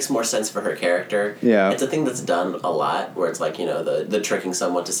mean, it makes more sense for her character. Yeah. It's a thing that's done a lot, where it's like, you know, the tricking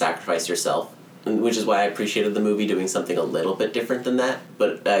someone to sacrifice yourself. Which is why I appreciated the movie doing something a little bit different than that.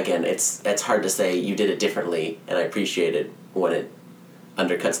 But again, it's hard to say you did it differently, and I appreciate it when it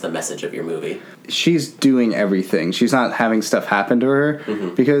undercuts the message of your movie. She's doing everything. She's not having stuff happen to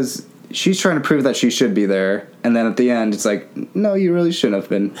her because she's trying to prove that she should be there, and then at the end it's like, no, you really shouldn't have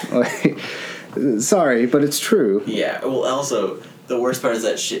been. Like, sorry, but it's true. Yeah. Well, also the worst part is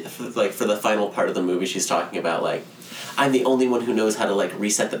that she, like, for the final part of the movie, she's talking about like, I'm the only one who knows how to like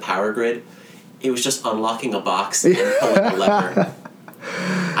reset the power grid. It was just unlocking a box and pulling a lever.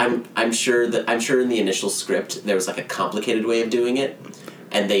 I'm sure in the initial script there was like a complicated way of doing it,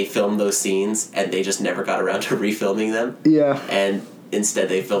 and they filmed those scenes and they just never got around to refilming them. Yeah. And instead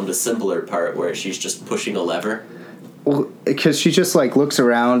they filmed a simpler part where she's just pushing a lever. Well, because she just like looks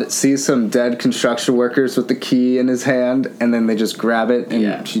around, sees some dead construction workers with the key in his hand, and then they just grab it,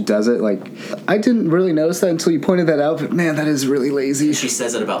 and she does it. Like, I didn't really notice that until you pointed that out, but man, that is really lazy. She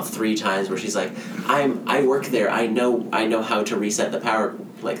says it about 3 times where she's like, I work there, I know how to reset the power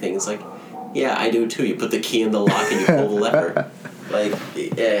like thing. It's like, Yeah, I do too. You put the key in the lock and you pull the lever. Like,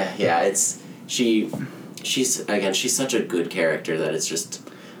 yeah, she's again, she's such a good character that it's just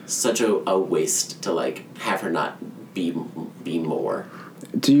such a waste to like have her not be more.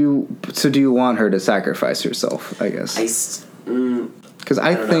 Do you want her to sacrifice herself, I guess? Because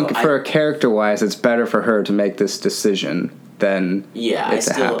I think for a character-wise, it's better for her to make this decision than it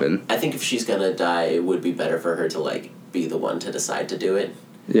to happen. I think if she's gonna die, it would be better for her to like be the one to decide to do it.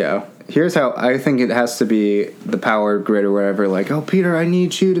 Yeah. Here's how I think it has to be the power grid or whatever. Like, oh, Peter, I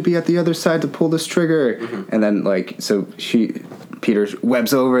need you to be at the other side to pull this trigger. Mm-hmm. And then, like, so Peter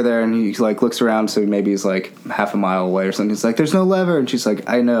webs over there and he, like, looks around. So maybe he's, like, half a mile away or something. He's like, there's no lever. And she's like,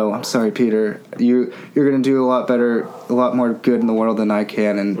 I know. I'm sorry, Peter. You're going to do a lot more good in the world than I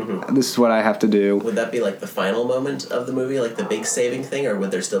can. And this is what I have to do. Would that be, like, the final moment of the movie? Like, the big saving thing? Or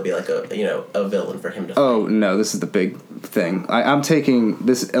would there still be, like, a villain for him to fight? Oh, no. This is the big thing. I'm taking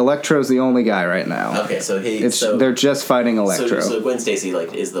this. Electro's the only guy right now. Okay, so they're just fighting Electro. So Gwen Stacy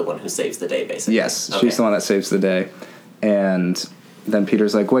like is the one who saves the day, basically. Yes, she's the one that saves the day, and then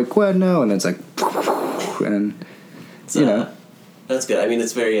Peter's like, "Wait, Gwen, no!" And then it's like, and that's good. I mean,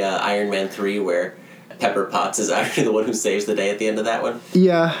 it's very Iron Man 3 where Pepper Potts is actually the one who saves the day at the end of that one.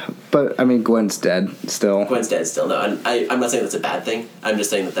 Yeah, but I mean, Gwen's dead still. No, and I'm not saying that's a bad thing. I'm just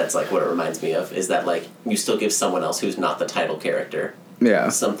saying that's like what it reminds me of is that like you still give someone else who's not the title character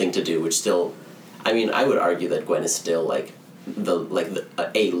something to do, which still, I mean, I would argue that Gwen is still like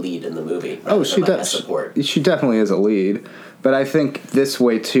a lead in the movie. Oh, she does. Support. She definitely is a lead. But I think this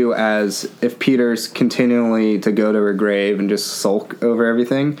way too, as if Peter's continually to go to her grave and just sulk over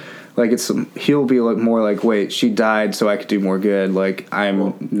everything. Like he'll be like more like, wait, she died so I could do more good. Like I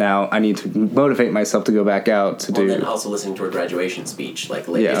need to motivate myself to go back out to do. And then also listening to her graduation speech, like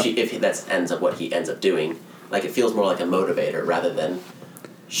if that ends up what he ends up doing, like it feels more like a motivator rather than,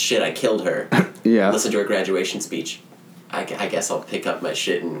 shit, I killed her. Yeah. Listen to her graduation speech. I guess I'll pick up my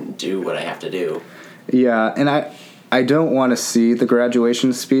shit and do what I have to do. Yeah, and I don't want to see the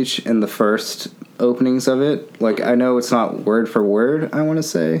graduation speech in the first openings of it. Like, I know it's not word for word, I want to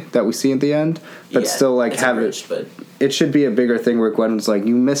say, that we see at the end, but still, like, have it. But it should be a bigger thing where Gwen's like,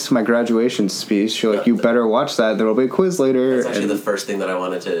 you missed my graduation speech. You're like, you better watch that. There will be a quiz later. That's actually the first thing that I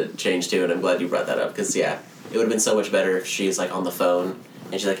wanted to change to, and I'm glad you brought that up, because, it would have been so much better if she's, like, on the phone,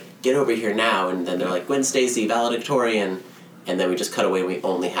 and she's like, get over here now, and then they're like, Gwen Stacy, valedictorian, and then we just cut away and we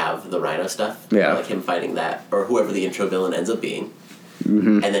only have the Rhino stuff. Yeah. Like him fighting that, or whoever the intro villain ends up being.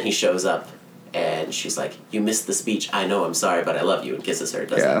 Mm-hmm. And then he shows up, and she's like, you missed the speech, I know, I'm sorry, but I love you, and kisses her,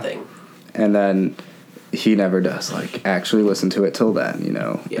 does that thing. And then he never does, like, actually listen to it till then,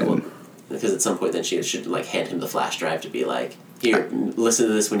 Yeah, well, because at some point then she should, like, hand him the flash drive to be like, here, listen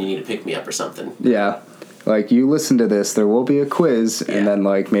to this when you need to pick me up or something. Yeah. Like, you listen to this, there will be a quiz, and then,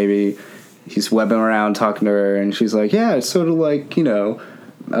 like, maybe he's webbing around talking to her, and she's like, yeah, it's sort of like,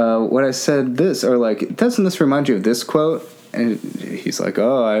 when I said this, or like, doesn't this remind you of this quote? And he's like,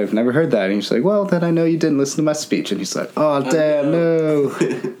 oh, I've never heard that. And he's like, well, then I know you didn't listen to my speech. And he's like, oh, damn,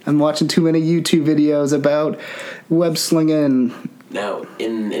 no. I'm watching too many YouTube videos about web slinging. Now,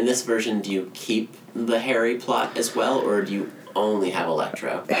 in this version, do you keep the Harry plot as well, or do you only have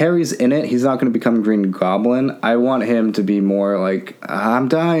Electro? Harry's in it. He's not going to become Green Goblin. I want him to be more like, I'm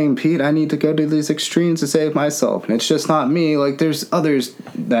dying, Pete. I need to go to these extremes to save myself. And it's just not me. Like, there's others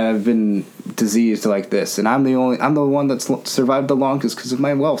that have been diseased like this, and I'm the one that's survived the longest because of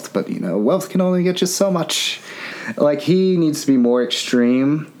my wealth. But, wealth can only get you so much. Like, he needs to be more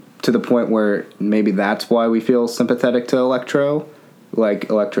extreme to the point where maybe that's why we feel sympathetic to Electro. Like,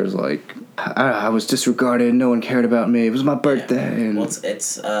 Electro's like, I was disregarded. No one cared about me. It was my birthday. Yeah. Well,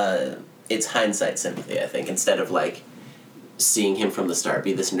 it's hindsight sympathy, I think. Instead of, like, seeing him from the start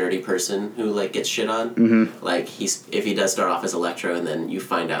be this nerdy person who, like, gets shit on. Mm-hmm. Like, if he does start off as Electro and then you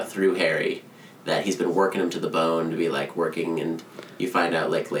find out through Harry that he's been working him to the bone to be, like, working, and you find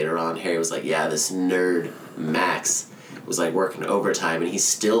out, like, later on Harry was like, yeah, this nerd Max was, like, working overtime, and he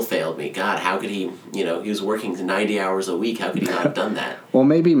still failed me. God, how could he, he was working 90 hours a week. How could he not have done that? Well,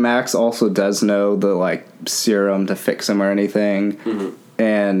 maybe Max also does know the, like, serum to fix him or anything. Mm-hmm.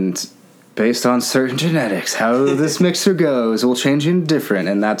 And based on certain genetics, how this mixer goes will change him different.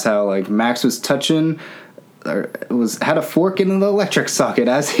 And that's how, like, Max was touching, or had a fork in the electric socket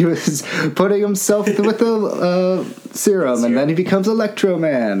as he was putting himself with the serum. And then he becomes Electro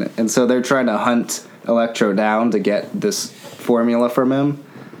Man. And so they're trying to hunt Electro down to get this formula from him.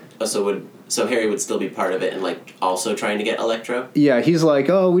 Oh, so Harry would still be part of it and, like, also trying to get Electro? Yeah, he's like,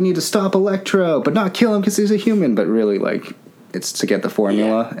 oh, we need to stop Electro, but not kill him because he's a human. But really, like, it's to get the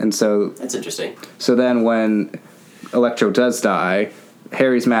formula. And so... That's interesting. So then when Electro does die,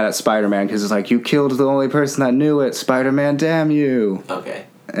 Harry's mad at Spider-Man because it's like, you killed the only person that knew it. Spider-Man, damn you. Okay.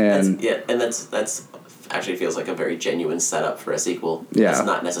 And that's actually feels like a very genuine setup for a sequel. Yeah. It's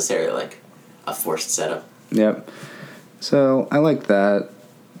not necessarily like a forced setup. Yep. So I like that.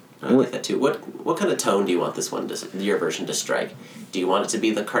 I like that too. What kind of tone do you want this one, your version, to strike? Do you want it to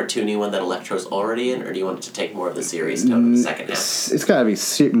be the cartoony one that Electro's already in, or do you want it to take more of the serious tone in the second half? It's got to be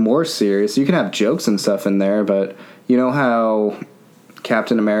more serious. You can have jokes and stuff in there, but you know how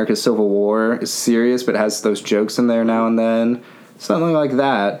Captain America Civil War is serious but has those jokes in there now and then? Something like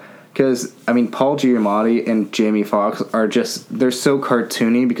that. Because, I mean, Paul Giamatti and Jamie Foxx are they're so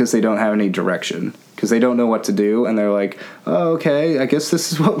cartoony because they don't have any direction. Because they don't know what to do, and they're like, oh, okay, I guess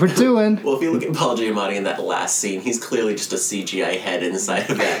this is what we're doing. Well, if you look at Paul Giamatti in that last scene, he's clearly just a CGI head inside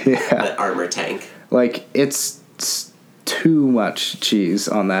of that, that armor tank. Like, it's too much cheese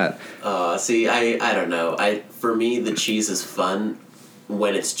on that. See, I don't know. For me, the cheese is fun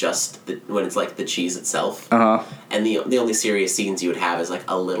when it's like the cheese itself. Uh-huh. And the only serious scenes you would have is like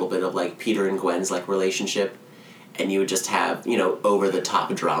a little bit of like Peter and Gwen's like relationship, and you would just have, over the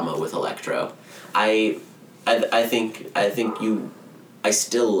top drama with Electro. I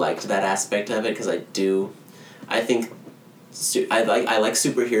still liked that aspect of it because I like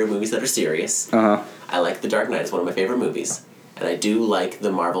superhero movies that are serious. Uh-huh. I like The Dark Knight. It's one of my favorite movies. And I do like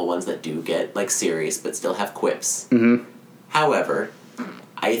the Marvel ones that do get like serious but still have quips. Mm-hmm. However,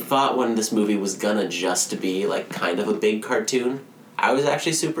 I thought when this movie was gonna just be like kind of a big cartoon, I was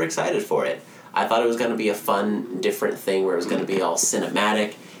actually super excited for it. I thought it was gonna be a fun, different thing where it was gonna be all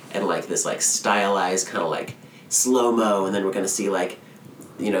cinematic and like this like stylized kind of like slow-mo, and then we're gonna see like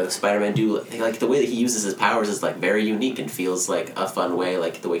Spider-Man do like the way that he uses his powers is like very unique and feels like a fun way,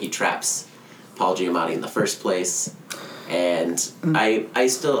 like the way he traps Paul Giamatti in the first place. And I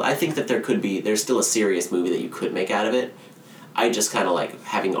think that there's still a serious movie that you could make out of it. I just kind of like,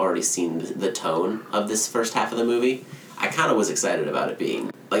 having already seen the tone of this first half of the movie, I kind of was excited about it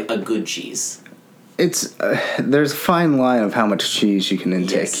being like a good cheese. It's there's a fine line of how much cheese you can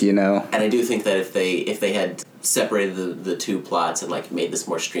intake, Yes. And I do think that if they had separated the two plots and like made this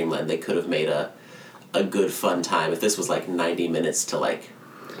more streamlined, they could have made a good fun time. If this was like 90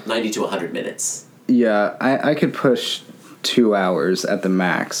 to 100 minutes. Yeah, I could push 2 hours at the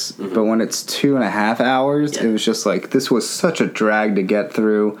max, but when it's 2.5 hours, it was just like, this was such a drag to get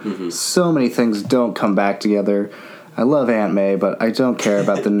through. Mm-hmm. So many things don't come back together. I love Aunt May, but I don't care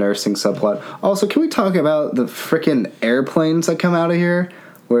about the nursing subplot. Also, can we talk about the frickin' airplanes that come out of here?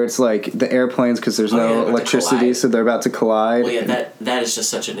 Where it's like the airplanes, because there's no electricity, so they're about to collide. Well, yeah, that is just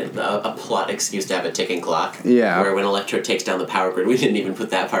such a plot excuse to have a ticking clock. Yeah. Where when Electro takes down the power grid, we didn't even put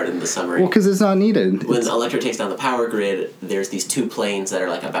that part in the summary. Well, because it's not needed. When Electro takes down the power grid, there's these two planes that are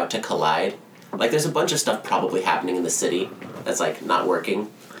like about to collide. Like, there's a bunch of stuff probably happening in the city that's like not working.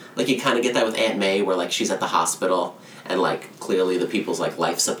 Like, you kind of get that with Aunt May, where like she's at the hospital and like clearly the people's like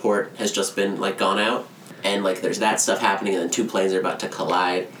life support has just been like gone out, and like there's that stuff happening, and then two planes are about to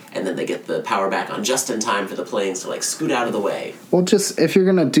collide, and then they get the power back on just in time for the planes to like scoot out of the way. Well, just if you're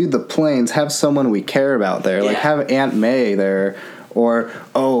gonna do the planes, have someone we care about there. Like, have Aunt May there. Or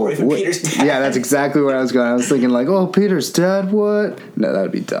even Peter's dad. Yeah, that's exactly where I was going. I was thinking like, oh, Peter's dad, what? No, that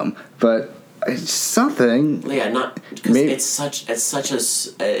would be dumb. But something. Yeah, not because it is such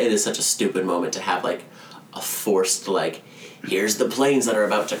a stupid moment to have like a forced like, here's the planes that are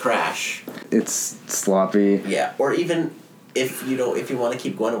about to crash. It's sloppy. Yeah, or even if you want to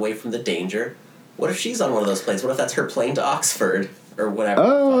keep going away from the danger, what if she's on one of those planes? What if that's her plane to Oxford or whatever?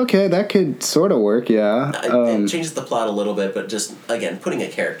 Oh, okay, that could sort of work. Yeah, it changes the plot a little bit, but just again putting a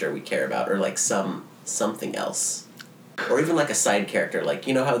character we care about, or like something else, or even like a side character. Like,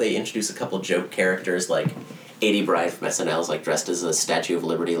 you know how they introduce a couple joke characters like A.D. Bryant from SNL is like dressed as a Statue of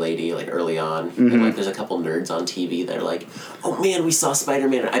Liberty lady like early on, and like there's a couple nerds on TV that are like, oh man, we saw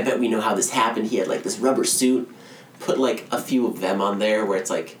Spider-Man, I bet we know how this happened, he had like this rubber suit. Put like a few of them on there where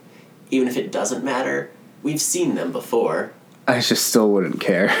it's like, even if it doesn't matter, we've seen them before. I just still wouldn't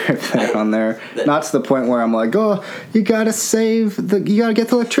care if they're on there. Not to the point where I'm like, oh, you gotta get the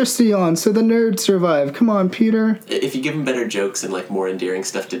electricity on so the nerds survive. Come on, Peter. If you give them better jokes and like more endearing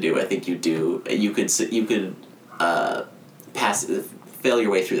stuff to do, I think you could fail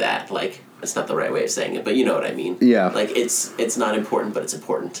your way through that. Like, that's not the right way of saying it, but you know what I mean. Yeah. Like, it's not important, but it's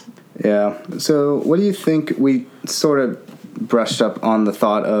important. Yeah. So what do you think? We sort of brushed up on the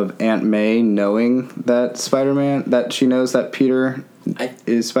thought of Aunt May knowing that she knows that Peter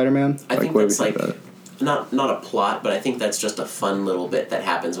is Spider-Man. I think that's like not a plot, but I think that's just a fun little bit that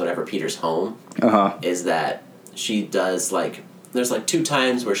happens whenever Peter's home. Is that she does like, there's like 2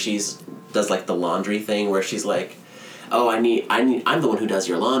 times where does like the laundry thing where she's like, oh, I'm the one who does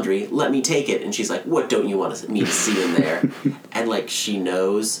your laundry. Let me take it. And she's like, what don't you want me to see in there? And, like, she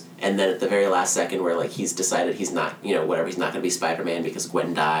knows. And then at the very last second where, like, he's decided he's not, he's not going to be Spider-Man because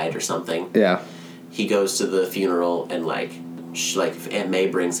Gwen died or something. Yeah. He goes to the funeral and, like, Aunt May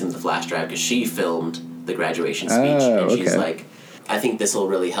brings him the flash drive because she filmed the graduation speech. And she's like, I think this will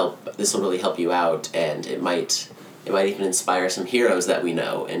really help you out, and it might even inspire some heroes that we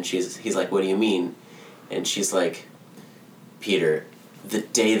know. And he's like, what do you mean? And she's like, Peter, the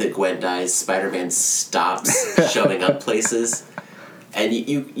day that Gwen dies, Spider-Man stops showing up places. And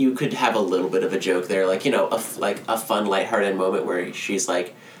you could have a little bit of a joke there, like, a fun, lighthearted moment where she's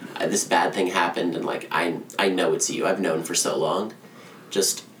like, this bad thing happened, and, like, I know it's you. I've known for so long.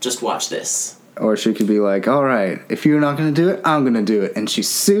 Just watch this. Or she could be like, all right, if you're not going to do it, I'm going to do it. And she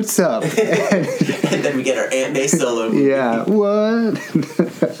suits up. And then we get our Aunt May solo movie. Yeah, what?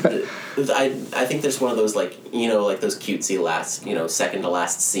 I think there's one of those, like, like those cutesy last, second to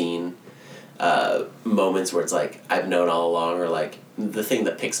last scene moments where it's like, I've known all along, or, like, the thing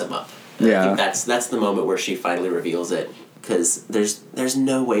that picks him up. Yeah. I think that's the moment where she finally reveals it, because there's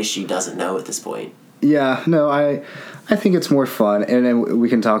no way she doesn't know at this point. Yeah, no, I think it's more fun, and then we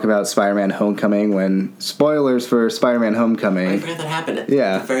can talk about Spider-Man Homecoming when, spoilers for Spider-Man Homecoming. I forgot that happened.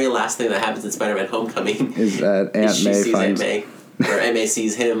 Yeah. The very last thing that happens in Spider-Man Homecoming is that Aunt May or Aunt May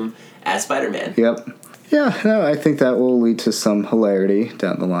sees him as Spider-Man. Yep. Yeah, no, I think that will lead to some hilarity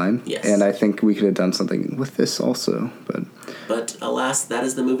down the line. Yes. And I think we could have done something with this also, But alas, that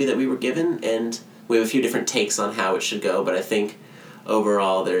is the movie that we were given, and we have a few different takes on how it should go, but I think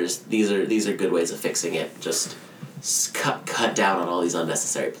overall these are good ways of fixing it. Just cut down on all these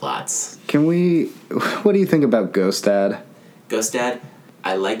unnecessary plots. What do you think about Ghost Dad? Ghost Dad,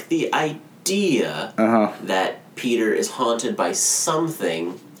 I like the idea that Peter is haunted by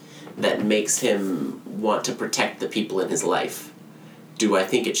something that makes him want to protect the people in his life. Do I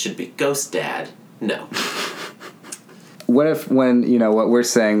think it should be Ghost Dad? No. What if when what we're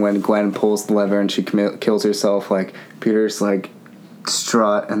saying, when Gwen pulls the lever and she kills herself, like, Peter's like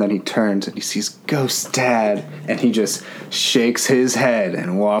distraught, and then he turns and he sees Ghost Dad, and he just shakes his head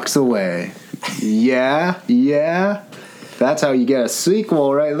and walks away. Yeah, that's how you get a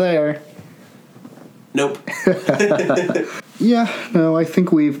sequel right there. Nope. Yeah, no, I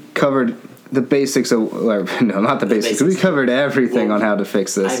think we've covered the basics of, no, not the basics. We covered everything on how to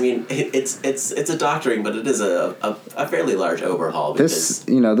fix this. I mean, it's a doctoring, but it is a fairly large overhaul. This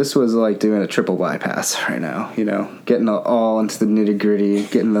was like doing a triple bypass right now. Getting all into the nitty gritty,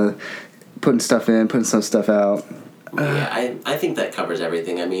 putting stuff in, putting some stuff out. Yeah, I think that covers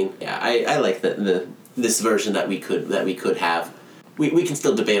everything. I mean, yeah, I like this version that we could have. We can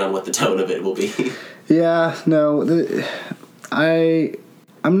still debate on what the tone of it will be. Yeah, no,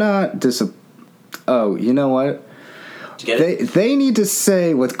 I'm not disappointed. Oh, you know what? Did you get it? They need to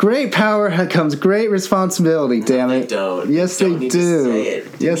say, with great power comes great responsibility, damn it. They don't. Yes, they do. Say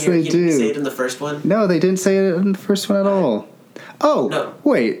it. Yes, they do. Did you say it in the first one? No, they didn't say it in the first one at all. Oh, no.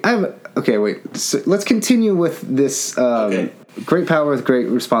 Wait. Wait. So let's continue with this great power with great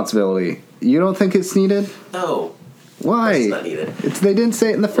responsibility. You don't think it's needed? No. Why? It's not needed. They didn't say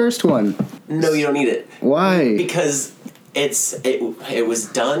it in the first one. No, you don't need it. Why? Because it was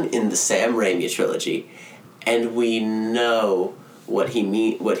done in the Sam Raimi trilogy, and we know what he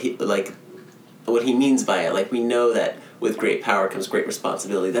means by it. Like, we know that with great power comes great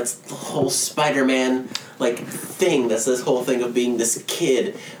responsibility. That's the whole Spider-Man thing. That's this whole thing of being this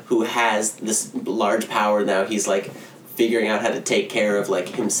kid who has this large power. Now he's figuring out how to take care of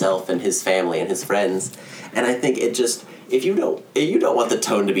himself and his family and his friends. And I think it just, if you don't want the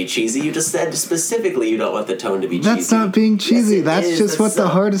tone to be cheesy, you just said specifically you don't want the tone to be cheesy. That's not being cheesy. Yes, That's just what the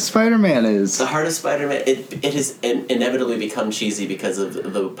heart of Spider-Man is. The heart of Spider-Man, it has inevitably become cheesy because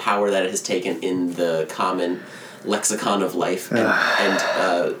of the power that it has taken in the common lexicon of life, and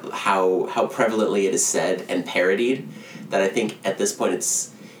how prevalently it is said and parodied, that I think at this point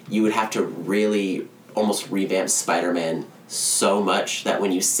you would have to really almost revamp Spider-Man so much that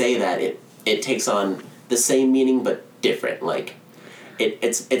when you say that, it takes on the same meaning but different.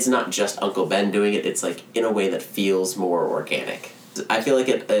 It's not just Uncle Ben doing it. It's in a way that feels more organic. I feel like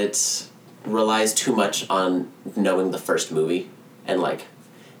it relies too much on knowing the first movie and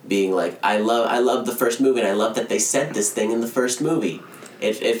being I love the first movie, and I love that they said this thing in the first movie.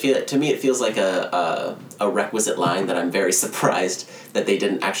 To me it feels like a requisite line that I'm very surprised that they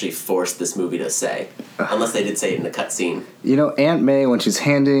didn't actually force this movie to say, unless they did say it in a cutscene. Aunt May, when she's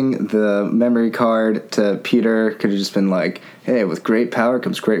handing the memory card to Peter, could have just been hey, with great power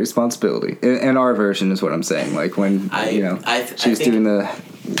comes great responsibility. In our version is what I'm saying. When she's doing the...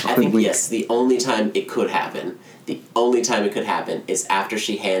 I think, yes, the only time it could happen, The only time it could happen is after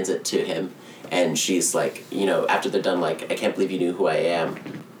she hands it to him, and she's like, after they're done, like, I can't believe you knew who I am.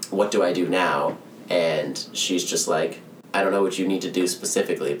 What do I do now? And she's just like, I don't know what you need to do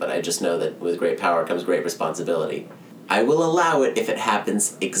specifically, but I just know that with great power comes great responsibility. I will allow it if it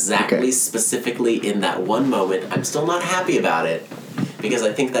happens exactly specifically in that one moment. I'm still not happy about it because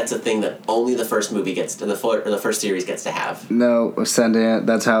I think that's a thing that only the first movie gets to, the first series gets to have. No, we're sending it.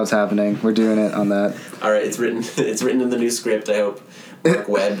 That's how it's happening. We're doing it on that. All right, it's written. It's written in the new script. I hope Mark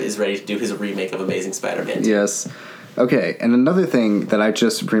Webb is ready to do his remake of Amazing Spider-Man 2. Yes. Okay, and another thing that I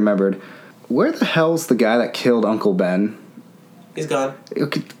just remembered: where the hell's the guy that killed Uncle Ben? He's gone.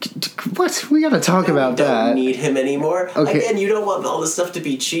 What? We gotta talk about that. You don't need him anymore. Okay. Again, you don't want all this stuff to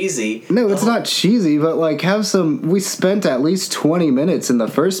be cheesy. No, it's not cheesy, but like have some. We spent at least 20 minutes in the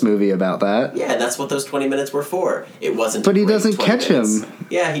first movie about that. Yeah, that's what those 20 minutes were for. It wasn't. But he doesn't catch him.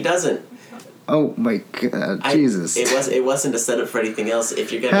 Yeah, he doesn't. Oh my God, Jesus! It wasn't a setup for anything else.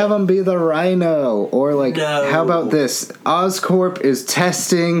 If you're gonna have him be the Rhino, or like, no. How about this? Oscorp is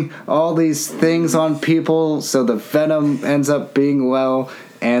testing all these things on people, so the venom ends up being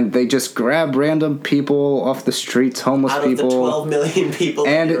and they just grab random people off the streets, homeless out people, of the 12 million people,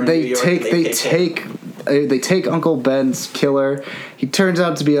 and they take Uncle Ben's killer. He turns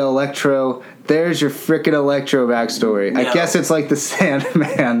out to be Electro. There's your frickin' Electro backstory. No. I guess it's like the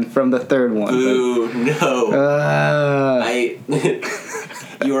Sandman from the third one. Boo, no.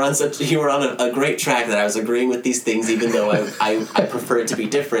 You were on a great track that I was agreeing with these things, even though I prefer it to be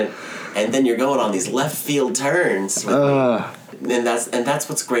different. And then you're going on these left field turns. And that's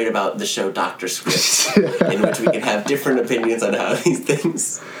what's great about the show Dr. Script, in which we can have different opinions on how these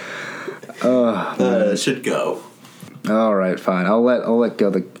things should go. All right, fine. I'll let go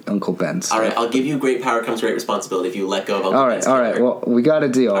of the Uncle Ben stuff. All right, I'll give you great power comes great responsibility if you let go of Uncle Ben's All right. Well, we got a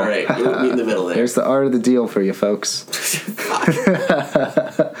deal. All right, we'll meet in the middle there. There's the art of the deal for you, folks.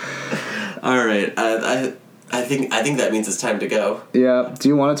 All right, I think that means it's time to go. Yeah. Do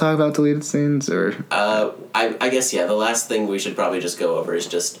you want to talk about deleted scenes or? I guess yeah. The last thing we should probably just go over is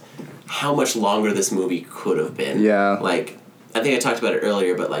just how much longer this movie could have been. Yeah. Like, I think I talked about it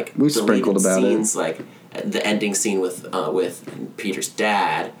earlier, but like we sprinkled about scenes, like the ending scene with Peter's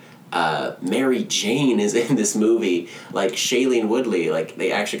dad. Mary Jane is in this movie. Like Shailene Woodley, like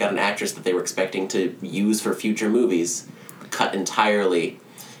they actually got an actress that they were expecting to use for future movies, cut entirely.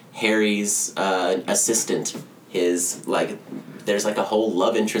 Harry's assistant, there's like a whole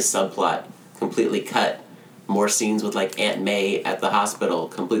love interest subplot, completely cut. More scenes with like Aunt May at the hospital,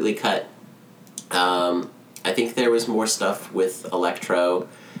 completely cut. I think there was more stuff with Electro,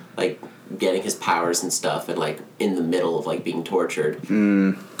 like getting his powers and stuff, and like in the middle of like being tortured.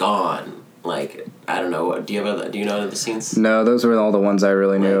 Gone. Like, I don't know. Do you know any of the scenes? No, those were all the ones I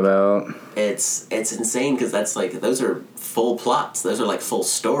really knew about. It's insane because that's like those are full plots. Those are like full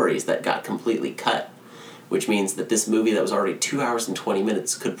stories that got completely cut, which means that this movie that was already 2 hours and 20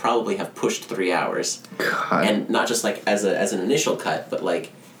 minutes could probably have pushed 3 hours. God. And not just like as an initial cut, but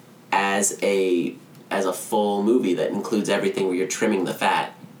like as a full movie that includes everything where you're trimming the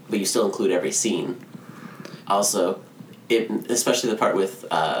fat, but you still include every scene. Also, especially the part with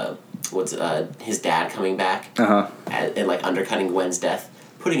his dad coming back and like undercutting Gwen's death.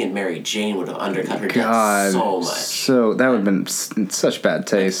 Putting in Mary Jane would have undercut her death so much. So that would have been in such bad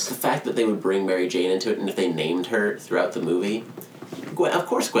taste. The fact that they would bring Mary Jane into it, and if they named her throughout the movie, of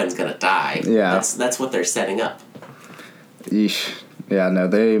course Gwen's gonna die. Yeah, that's what they're setting up. Yeesh. Yeah, no,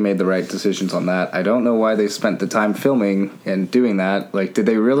 they made the right decisions on that. I don't know why they spent the time filming and doing that. Like, did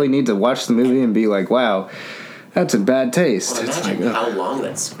they really need to watch the movie and be like, wow, that's in bad taste? Well, imagine how long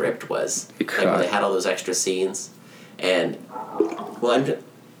that script was. Like, when they had all those extra scenes. And, well,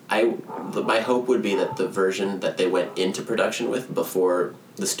 my hope would be that the version that they went into production with before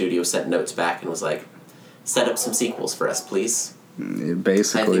the studio sent notes back and was like, set up some sequels for us, please.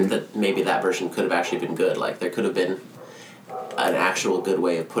 Basically. I think that maybe that version could have actually been good. Like, there could have been an actual good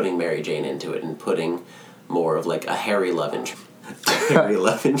way of putting Mary Jane into it and putting more of like a Harry love interest. A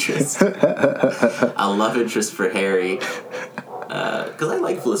love interest for Harry. Because I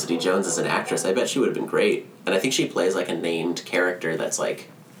like Felicity Jones as an actress. I bet she would have been great. And I think she plays like a named character that's like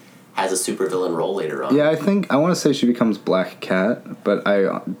has a supervillain role later on. Yeah, I want to say she becomes Black Cat, but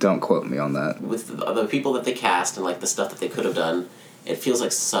don't quote me on that. With the people that they cast and like the stuff that they could have done, it feels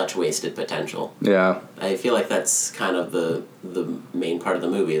like such wasted potential. Yeah. I feel like that's kind of the main part of the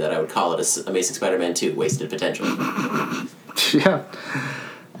movie that I would call it Amazing Spider-Man 2, wasted potential. Yeah.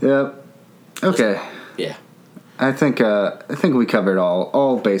 Yeah. Okay. Yeah. I think we covered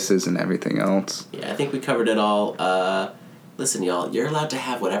all bases and everything else. Yeah, I think we covered it all. Listen, y'all, you're allowed to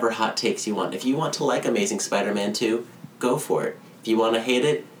have whatever hot takes you want. If you want to like Amazing Spider-Man 2, go for it. If you want to hate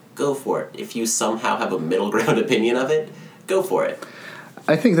it, go for it. If you somehow have a middle ground opinion of it, go for it.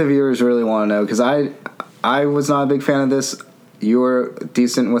 I think the viewers really want to know, because I was not a big fan of this. You were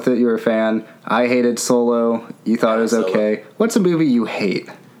decent with it. You were a fan. I hated Solo. You thought it was Solo. okay. What's a movie you hate?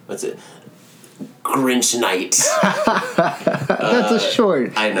 What's it? Grinch Night. That's a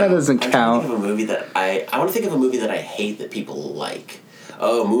short. I know. That doesn't I'm count. trying to think of a movie that I want to think of a movie that I hate that people like.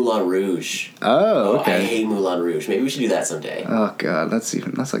 Oh, Moulin Rouge. Oh, I okay. hate Moulin Rouge. Maybe we should do that someday. Oh god, that's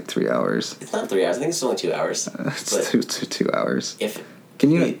like 3 hours. It's not 3 hours. I think it's only 2 hours. It's But 2 hours. if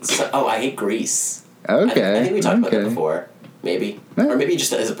Can you? I hate Grease. Okay. I think we talked about that okay. before. Maybe. Yeah. Or maybe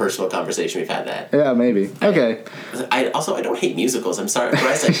just as a personal conversation we've had that. Yeah, maybe. Okay. I don't hate musicals. I'm sorry.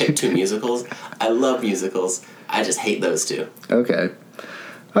 Bryce, I picked 2 musicals. I love musicals. I just hate those 2. Okay.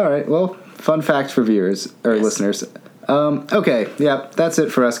 All right. Well, fun fact for viewers or Yes. listeners. Okay. Yeah, that's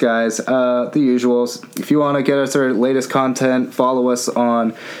it for us, guys. The usuals. If you want to get us our latest content, follow us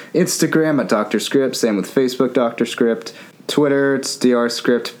on Instagram at Dr. Script. Same with Facebook, Dr. Script. Twitter, it's DR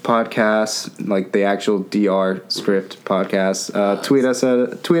Script Podcast, like the actual DR Script Podcast. Tweet us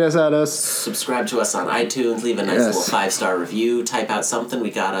at us. Subscribe to us on iTunes. Leave a nice Yes. little 5-star review. Type out something. We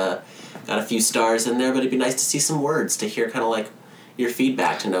got a few stars in there, but it'd be nice to see some words to hear kind of like your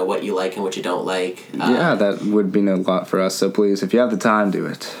feedback, to know what you like and what you don't like. Yeah, that would mean a lot for us. So please, if you have the time, do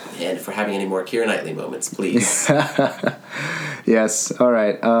it. And if we're having any more Keira Knightley moments, please. Yes. All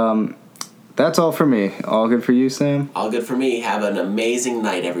right. That's all for me. All good for you, Sam? All good for me. Have an amazing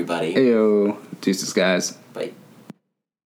night, everybody. Heyo. Deuces, guys.